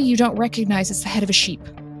god, maybe you don't recognize. It's the head of a sheep,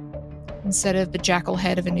 instead of the jackal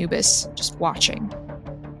head of Anubis, just watching.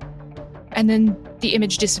 And then the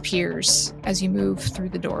image disappears as you move through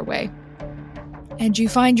the doorway. And you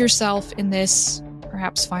find yourself in this,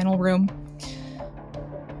 perhaps final room.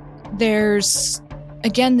 There's,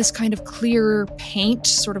 again, this kind of clear paint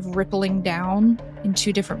sort of rippling down in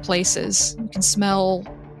 2 different places. You can smell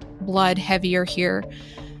blood heavier here,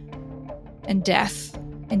 and death,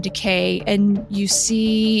 and decay. And you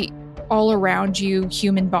see all around you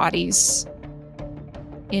human bodies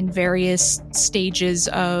in various stages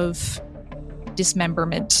of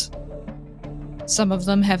dismemberment. Some of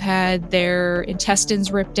them have had their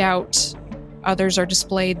intestines ripped out. Others are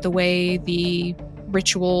displayed the way the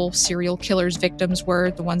ritual serial killers' victims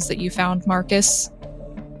were, the ones that you found, Marcus.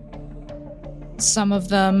 Some of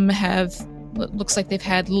them have, looks like they've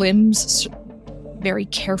had limbs very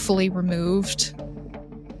carefully removed.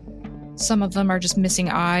 Some of them are just missing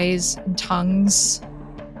eyes and tongues.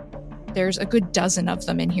 There's a good dozen of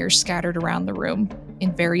them in here scattered around the room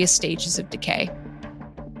in various stages of decay.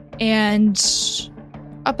 And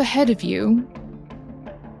up ahead of you,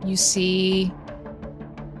 you see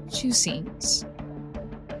 2 scenes.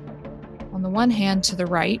 On the one hand, to the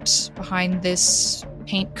right, behind this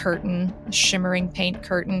paint curtain, the shimmering paint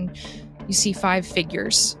curtain, you you see 5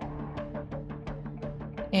 figures.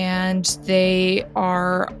 And they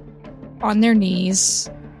are on their knees.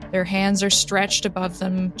 Their hands are stretched above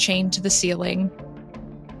them, chained to the ceiling.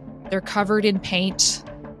 They're covered in paint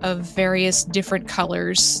of various different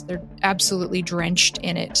colors. They're absolutely drenched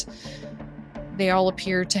in it. They all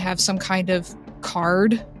appear to have some kind of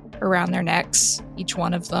card around their necks, each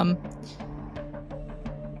one of them.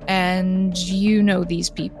 And you know these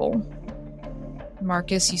people.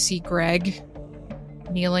 Marcus, you see Greg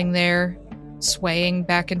kneeling there, swaying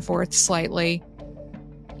back and forth slightly.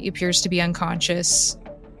 He appears to be unconscious.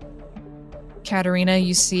 Katerina,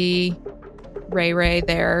 you see Ray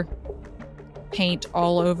there, paint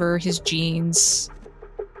all over his jeans,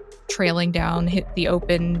 trailing down the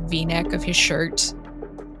open V-neck of his shirt.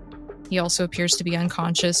 He also appears to be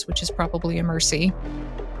unconscious, which is probably a mercy.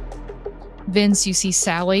 Vince, you see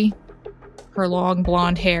Sally. Her long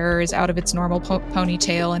blonde hair is out of its normal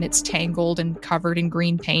ponytail and it's tangled and covered in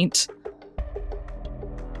green paint.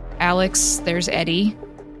 Alex, there's Eddie,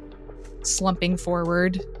 slumping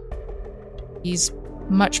forward. He's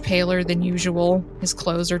much paler than usual. His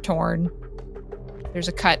clothes are torn. There's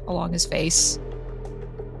a cut along his face.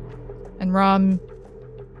 And Rom,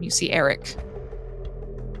 you see Eric.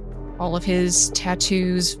 All of his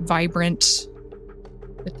tattoos vibrant,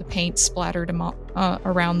 with the paint splattered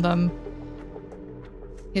around them.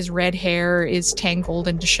 His red hair is tangled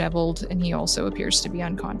and disheveled, and he also appears to be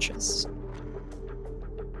unconscious.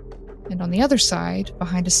 And on the other side,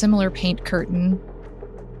 behind a similar paint curtain,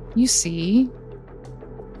 you see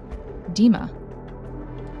Dima.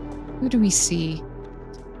 Who do we see?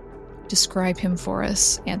 Describe him for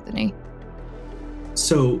us, Anthony.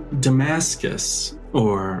 So, Damascus,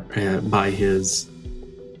 or by his,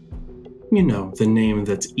 the name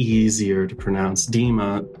that's easier to pronounce,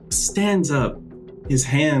 Dima, stands up, his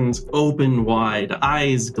hands open wide,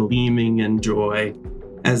 eyes gleaming in joy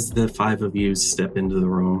as the 5 of you step into the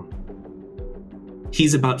room.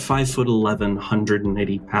 He's about 5'11",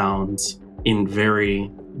 180 pounds, in very,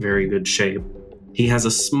 very good shape. He has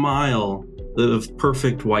a smile of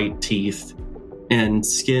perfect white teeth and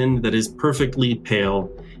skin that is perfectly pale.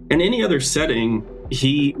 In any other setting,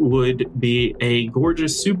 he would be a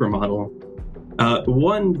gorgeous supermodel,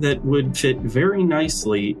 one that would fit very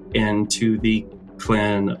nicely into the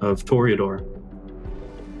clan of Toreador.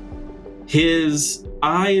 His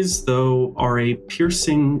eyes, though, are a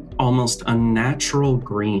piercing, almost unnatural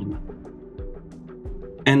green.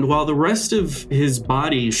 And while the rest of his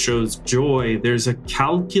body shows joy, there's a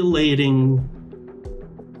calculating,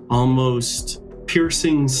 almost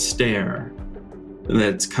piercing stare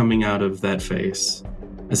that's coming out of that face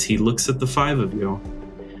as he looks at the 5 of you.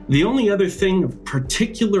 The only other thing of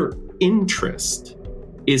particular interest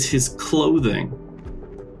is his clothing.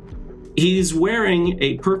 He's wearing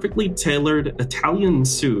a perfectly tailored Italian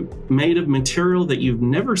suit made of material that you've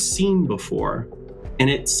never seen before, and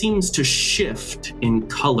it seems to shift in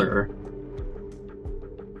color.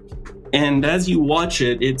 And as you watch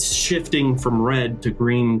it, it's shifting from red to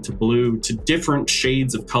green to blue to different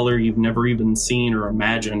shades of color you've never even seen or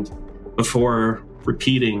imagined before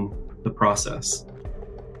repeating the process.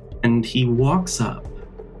 And he walks up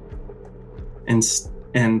and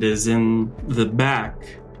is in the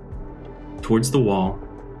back towards the wall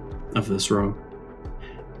of this room.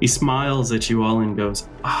 He smiles at you all and goes,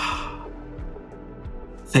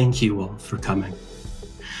 thank you all for coming.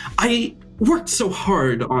 I worked so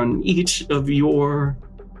hard on each of your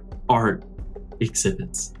art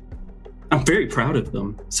exhibits. I'm very proud of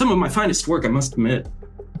them. Some of my finest work, I must admit.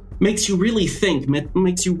 Makes you really think,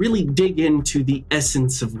 makes you really dig into the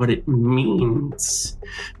essence of what it means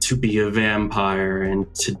to be a vampire in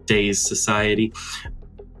today's society.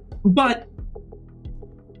 But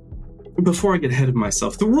before I get ahead of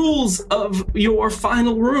myself, the rules of your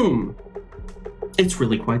final room. It's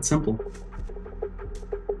really quite simple.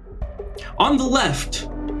 On the left,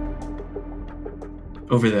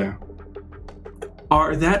 over there,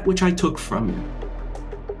 are that which I took from you.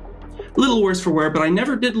 Little worse for wear, but I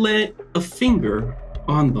never did lay a finger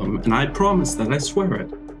on them, and I promise that, I swear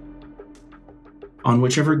it. On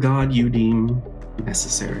whichever god you deem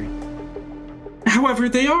necessary. However,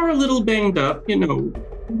 they are a little banged up,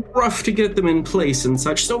 rough to get them in place and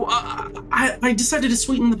such, so I decided to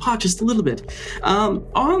sweeten the pot just a little bit.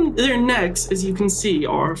 On their necks, as you can see,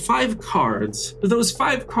 are 5 cards. Those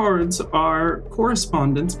 5 cards are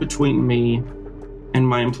correspondence between me and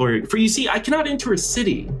my employer. For you see, I cannot enter a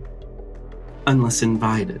city unless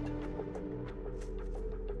invited.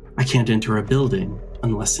 I can't enter a building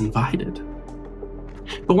unless invited.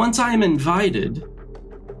 But once I am invited,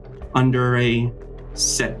 under a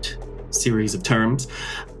set series of terms,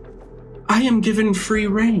 I am given free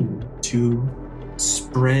rein to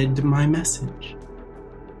spread my message.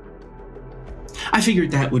 I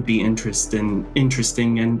figured that would be interesting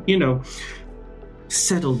and,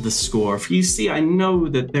 settle the score. For you see, I know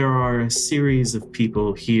that there are a series of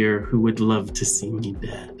people here who would love to see me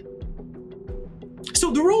dead.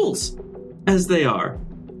 So the rules, as they are.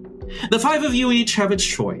 The 5 of you each have a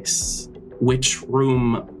choice which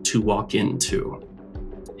room to walk into.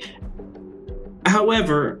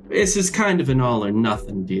 However, this is kind of an all or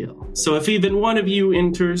nothing deal. So if even one of you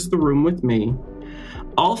enters the room with me,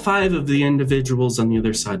 all 5 of the individuals on the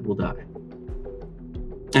other side will die.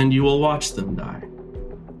 And you will watch them die.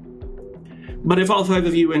 But if all 5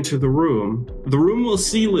 of you enter the room will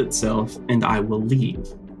seal itself and I will leave.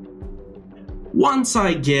 Once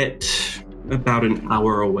I get about an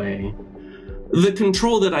hour away, the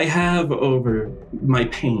control that I have over my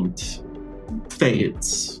paint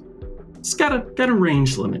fades. It's got a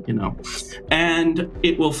range limit, and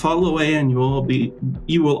it will fall away and you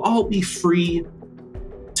will all be free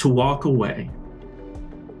to walk away.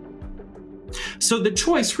 So the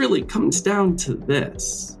choice really comes down to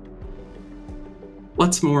this.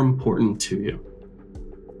 What's more important to you?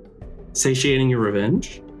 Satiating your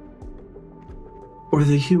revenge? Or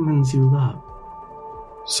the humans you love?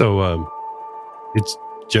 So, it's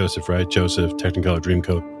Joseph, right? Joseph, Technicolor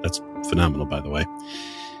Dreamcoat. That's phenomenal, by the way.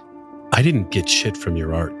 I didn't get shit from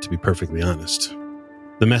your art, to be perfectly honest.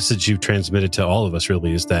 The message you've transmitted to all of us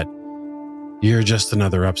really is that you're just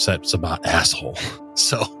another upset Sabat asshole.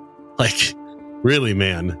 So, really,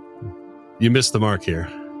 man, you missed the mark here.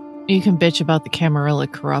 You can bitch about the Camarilla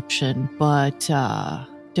corruption, but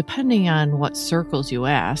depending on what circles you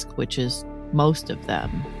ask, which is most of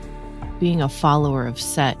them, being a follower of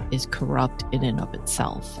Set is corrupt in and of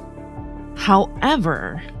itself.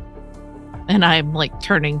 However, and I'm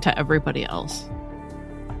turning to everybody else,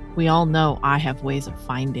 we all know I have ways of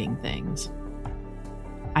finding things.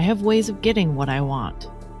 I have ways of getting what I want.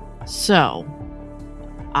 So,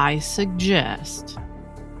 I suggest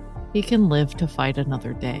he can live to fight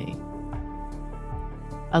another day.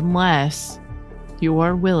 Unless you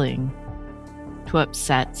are willing to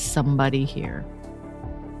upset somebody here.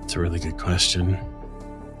 It's a really good question.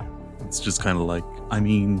 It's just kind of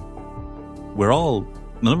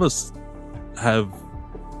none of us have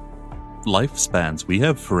lifespans. We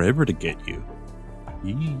have forever to get you.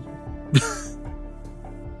 He's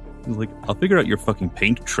like, I'll figure out your fucking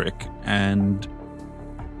paint trick and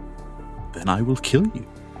then I will kill you.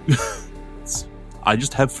 I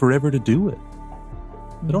just have forever to do it.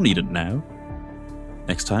 I don't need it now.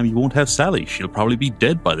 Next time you won't have Sally. She'll probably be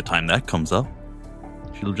dead by the time that comes up.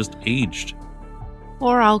 She'll just aged.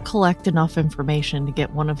 Or I'll collect enough information to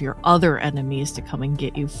get one of your other enemies to come and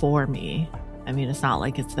get you for me. I mean, it's not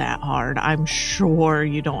like it's that hard. I'm sure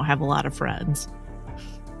you don't have a lot of friends.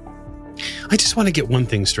 I just want to get one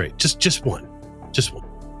thing straight. Just one. Just one.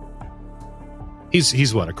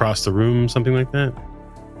 He's what, across the room, something like that?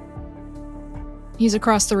 He's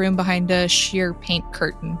across the room behind a sheer paint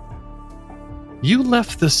curtain. You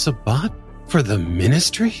left the Sabbat for the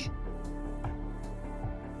ministry?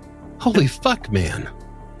 Holy fuck, man.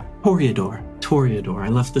 Toreador. I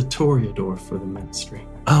left the Toreador for the ministry.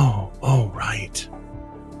 Oh, right.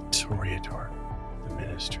 Toreador, the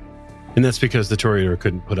ministry. And that's because the Toreador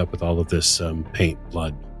couldn't put up with all of this paint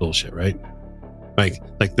blood bullshit, right?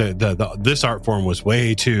 This art form was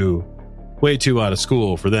way too out of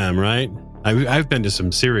school for them, right? I've been to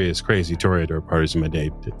some serious crazy Toreador parties in my day.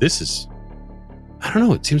 This is, I don't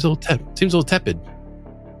know, it seems a little tepid.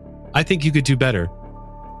 I think you could do better.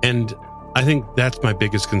 And I think that's my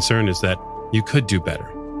biggest concern, is that you could do better.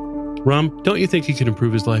 Rum, don't you think he could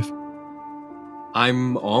improve his life?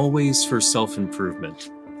 I'm always for self-improvement.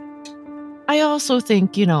 I also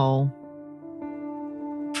think,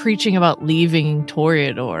 preaching about leaving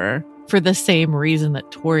Toreador for the same reason that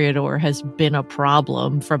Toreador has been a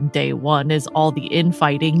problem from day one is all the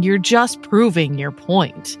infighting. You're just proving your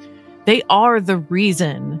point. They are the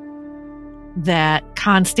reason that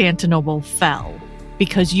Constantinople fell,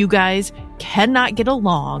 because you guys cannot get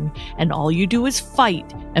along and all you do is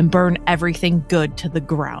fight and burn everything good to the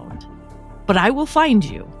ground. But I will find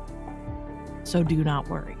you, so do not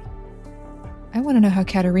worry. I want to know how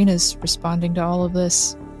Katerina's responding to all of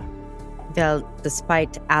this. Well,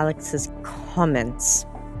 despite Alex's comments,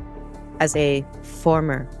 as a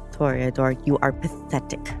former Toreador, you are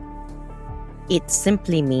pathetic. It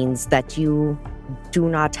simply means that you do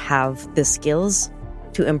not have the skills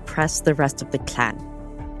to impress the rest of the clan,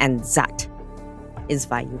 and that is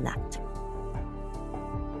why you left.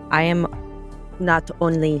 I am not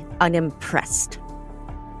only unimpressed,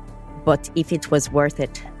 but if it was worth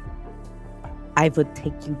it, I would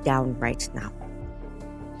take you down right now.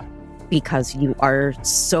 Because you are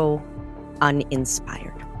so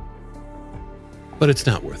uninspired. But it's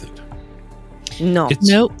not worth it. No,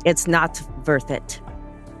 Nope. it's not worth it.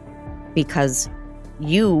 Because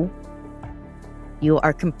you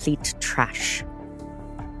are complete trash.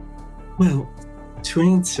 Well, to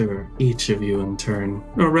answer each of you in turn,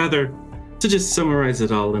 or rather, to just summarize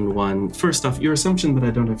it all in one. First off, your assumption that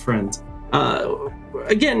I don't have friends.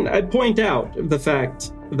 Again, I point out the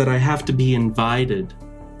fact that I have to be invited,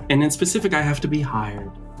 and in specific, I have to be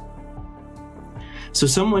hired. So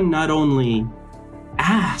someone not only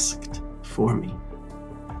asked for me,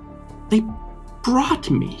 they brought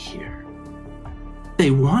me here.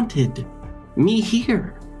 They wanted me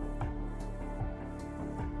here.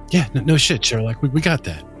 Yeah, no shit, Sherlock. We got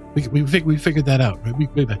that. We figured that out,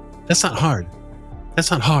 right? That's not hard.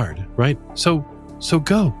 That's not hard, right? So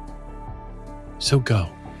go. So go.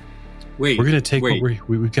 Wait, we're gonna take wait. what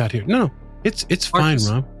we've got here. No, it's fine, Marcus,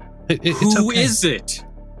 Rob. It's Who okay. is it?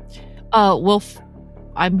 Well,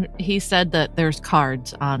 he said that there's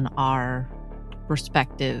cards on our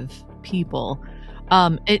respective people.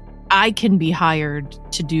 I can be hired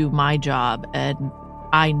to do my job, and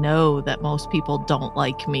I know that most people don't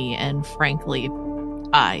like me, and frankly,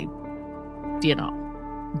 I,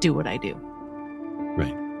 do what I do.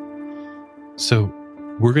 Right. So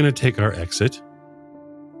we're gonna take our exit,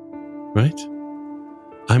 right?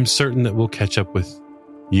 I'm certain that we'll catch up with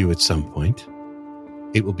you at some point.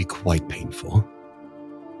 It will be quite painful.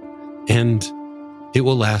 And it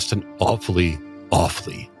will last an awfully,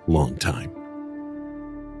 awfully long time.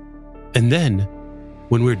 And then,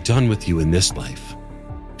 when we're done with you in this life,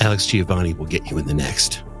 Alex Giovanni will get you in the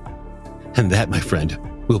next. And that, my friend,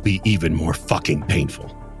 will be even more fucking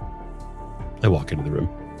painful. I walk into the room.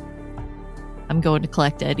 I'm going to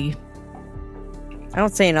collect Eddie. I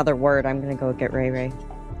don't say another word. I'm going to go get Ray Ray.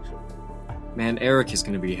 Man, Eric is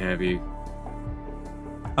going to be heavy.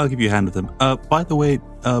 I'll give you a hand with him. By the way,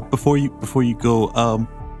 before you go,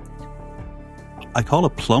 I call a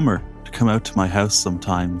plumber to come out to my house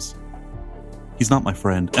sometimes. He's not my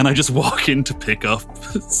friend, and I just walk in to pick up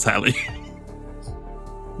Sally.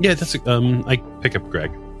 Yeah, that's I pick up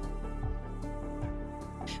Greg.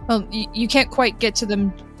 Well, you can't quite get to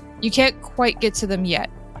them. You can't quite get to them yet.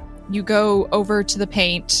 You go over to the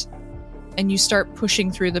paint, and you start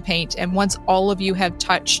pushing through the paint. And once all of you have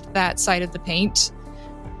touched that side of the paint,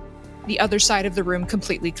 the other side of the room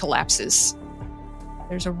completely collapses.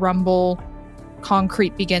 There's a rumble.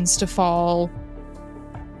 Concrete begins to fall.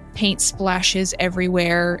 Paint splashes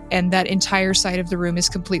everywhere, and that entire side of the room is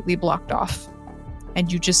completely blocked off.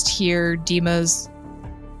 And you just hear Dima's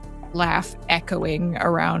laugh echoing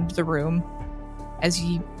around the room as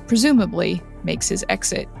he presumably makes his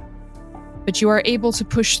exit. But you are able to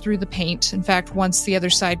push through the paint. In fact, once the other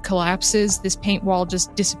side collapses, this paint wall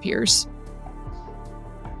just disappears.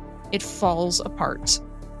 It falls apart.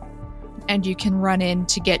 And you can run in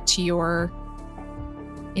to get to your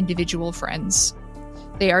individual friends.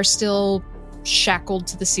 They are still shackled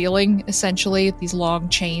to the ceiling, essentially, these long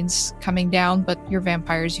chains coming down, but you're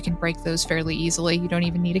vampires, you can break those fairly easily. You don't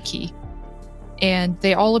even need a key. And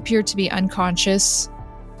they all appear to be unconscious.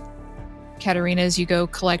 Katerina, as you go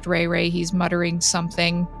collect Ray Ray, he's muttering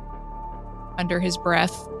something under his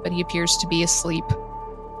breath, but he appears to be asleep.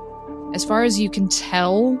 As far as you can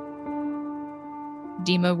tell,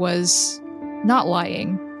 Dima was not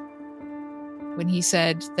lying when he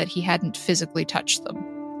said that he hadn't physically touched them.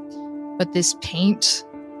 But this paint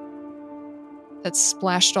that's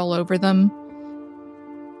splashed all over them,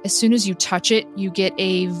 as soon as you touch it, you get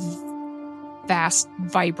a vast,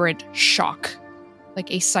 vibrant shock,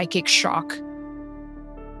 like a psychic shock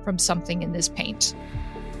from something in this paint.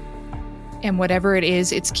 And whatever it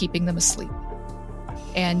is, it's keeping them asleep.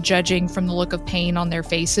 And judging from the look of pain on their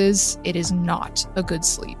faces, it is not a good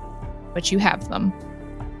sleep. But you have them.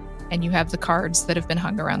 And you have the cards that have been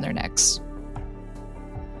hung around their necks.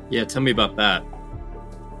 Yeah, tell me about that.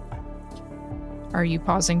 Are you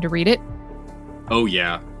pausing to read it? Oh,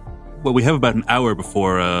 yeah. Well, we have about an hour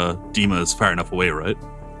before Dima is far enough away, right?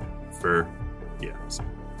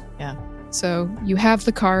 Yeah. So you have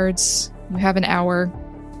the cards, you have an hour,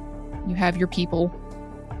 you have your people.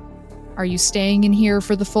 Are you staying in here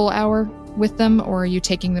for the full hour with them, or are you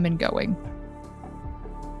taking them and going?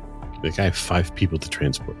 Like, I have 5 people to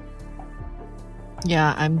transport.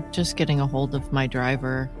 Yeah, I'm just getting a hold of my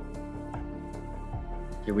driver.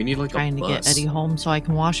 Yeah, we need like Trying a to bus. get Eddie home so I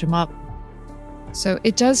can wash him up. So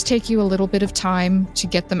it does take you a little bit of time to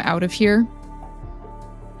get them out of here.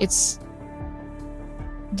 It's...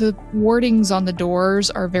 The wardings on the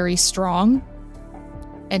doors are very strong,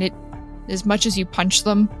 and as much as you punch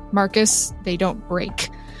them, Marcus, they don't break.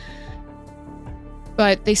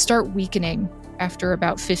 But they start weakening after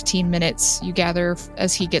about 15 minutes. You gather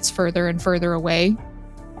as he gets further and further away.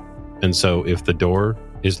 And so if the door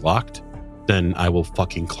is locked, then I will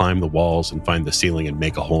fucking climb the walls and find the ceiling and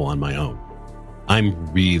make a hole on my own.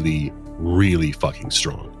 I'm really, really fucking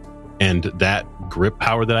strong. And that grip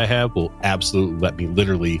power that I have will absolutely let me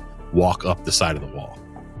literally walk up the side of the wall.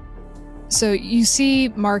 So you see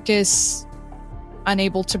Marcus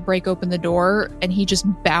unable to break open the door, and he just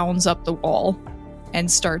bounds up the wall and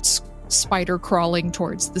starts spider crawling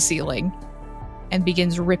towards the ceiling and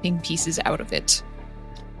begins ripping pieces out of it.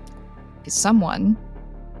 Because someone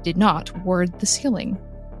did not ward the ceiling.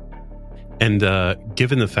 And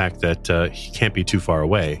given the fact that he can't be too far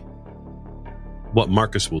away, what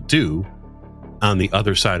Marcus will do on the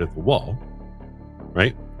other side of the wall,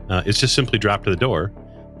 right, is just simply drop to the door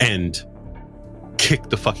and kick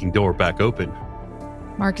the fucking door back open.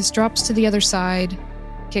 Marcus drops to the other side,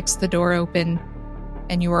 kicks the door open,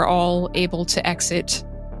 and you are all able to exit,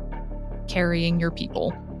 carrying your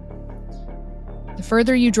people. The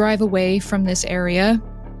further you drive away from this area,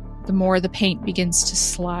 the more the paint begins to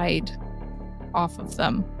slide off of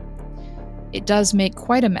them. It does make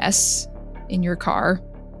quite a mess in your car,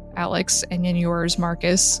 Alex, and in yours,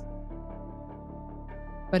 Marcus.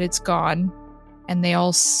 But it's gone, and they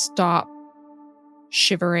all stop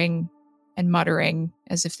shivering and muttering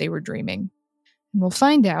as if they were dreaming. And we'll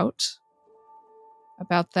find out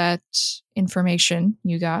about that information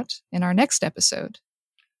you got in our next episode.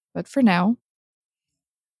 But for now,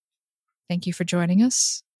 thank you for joining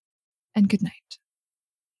us, and good night.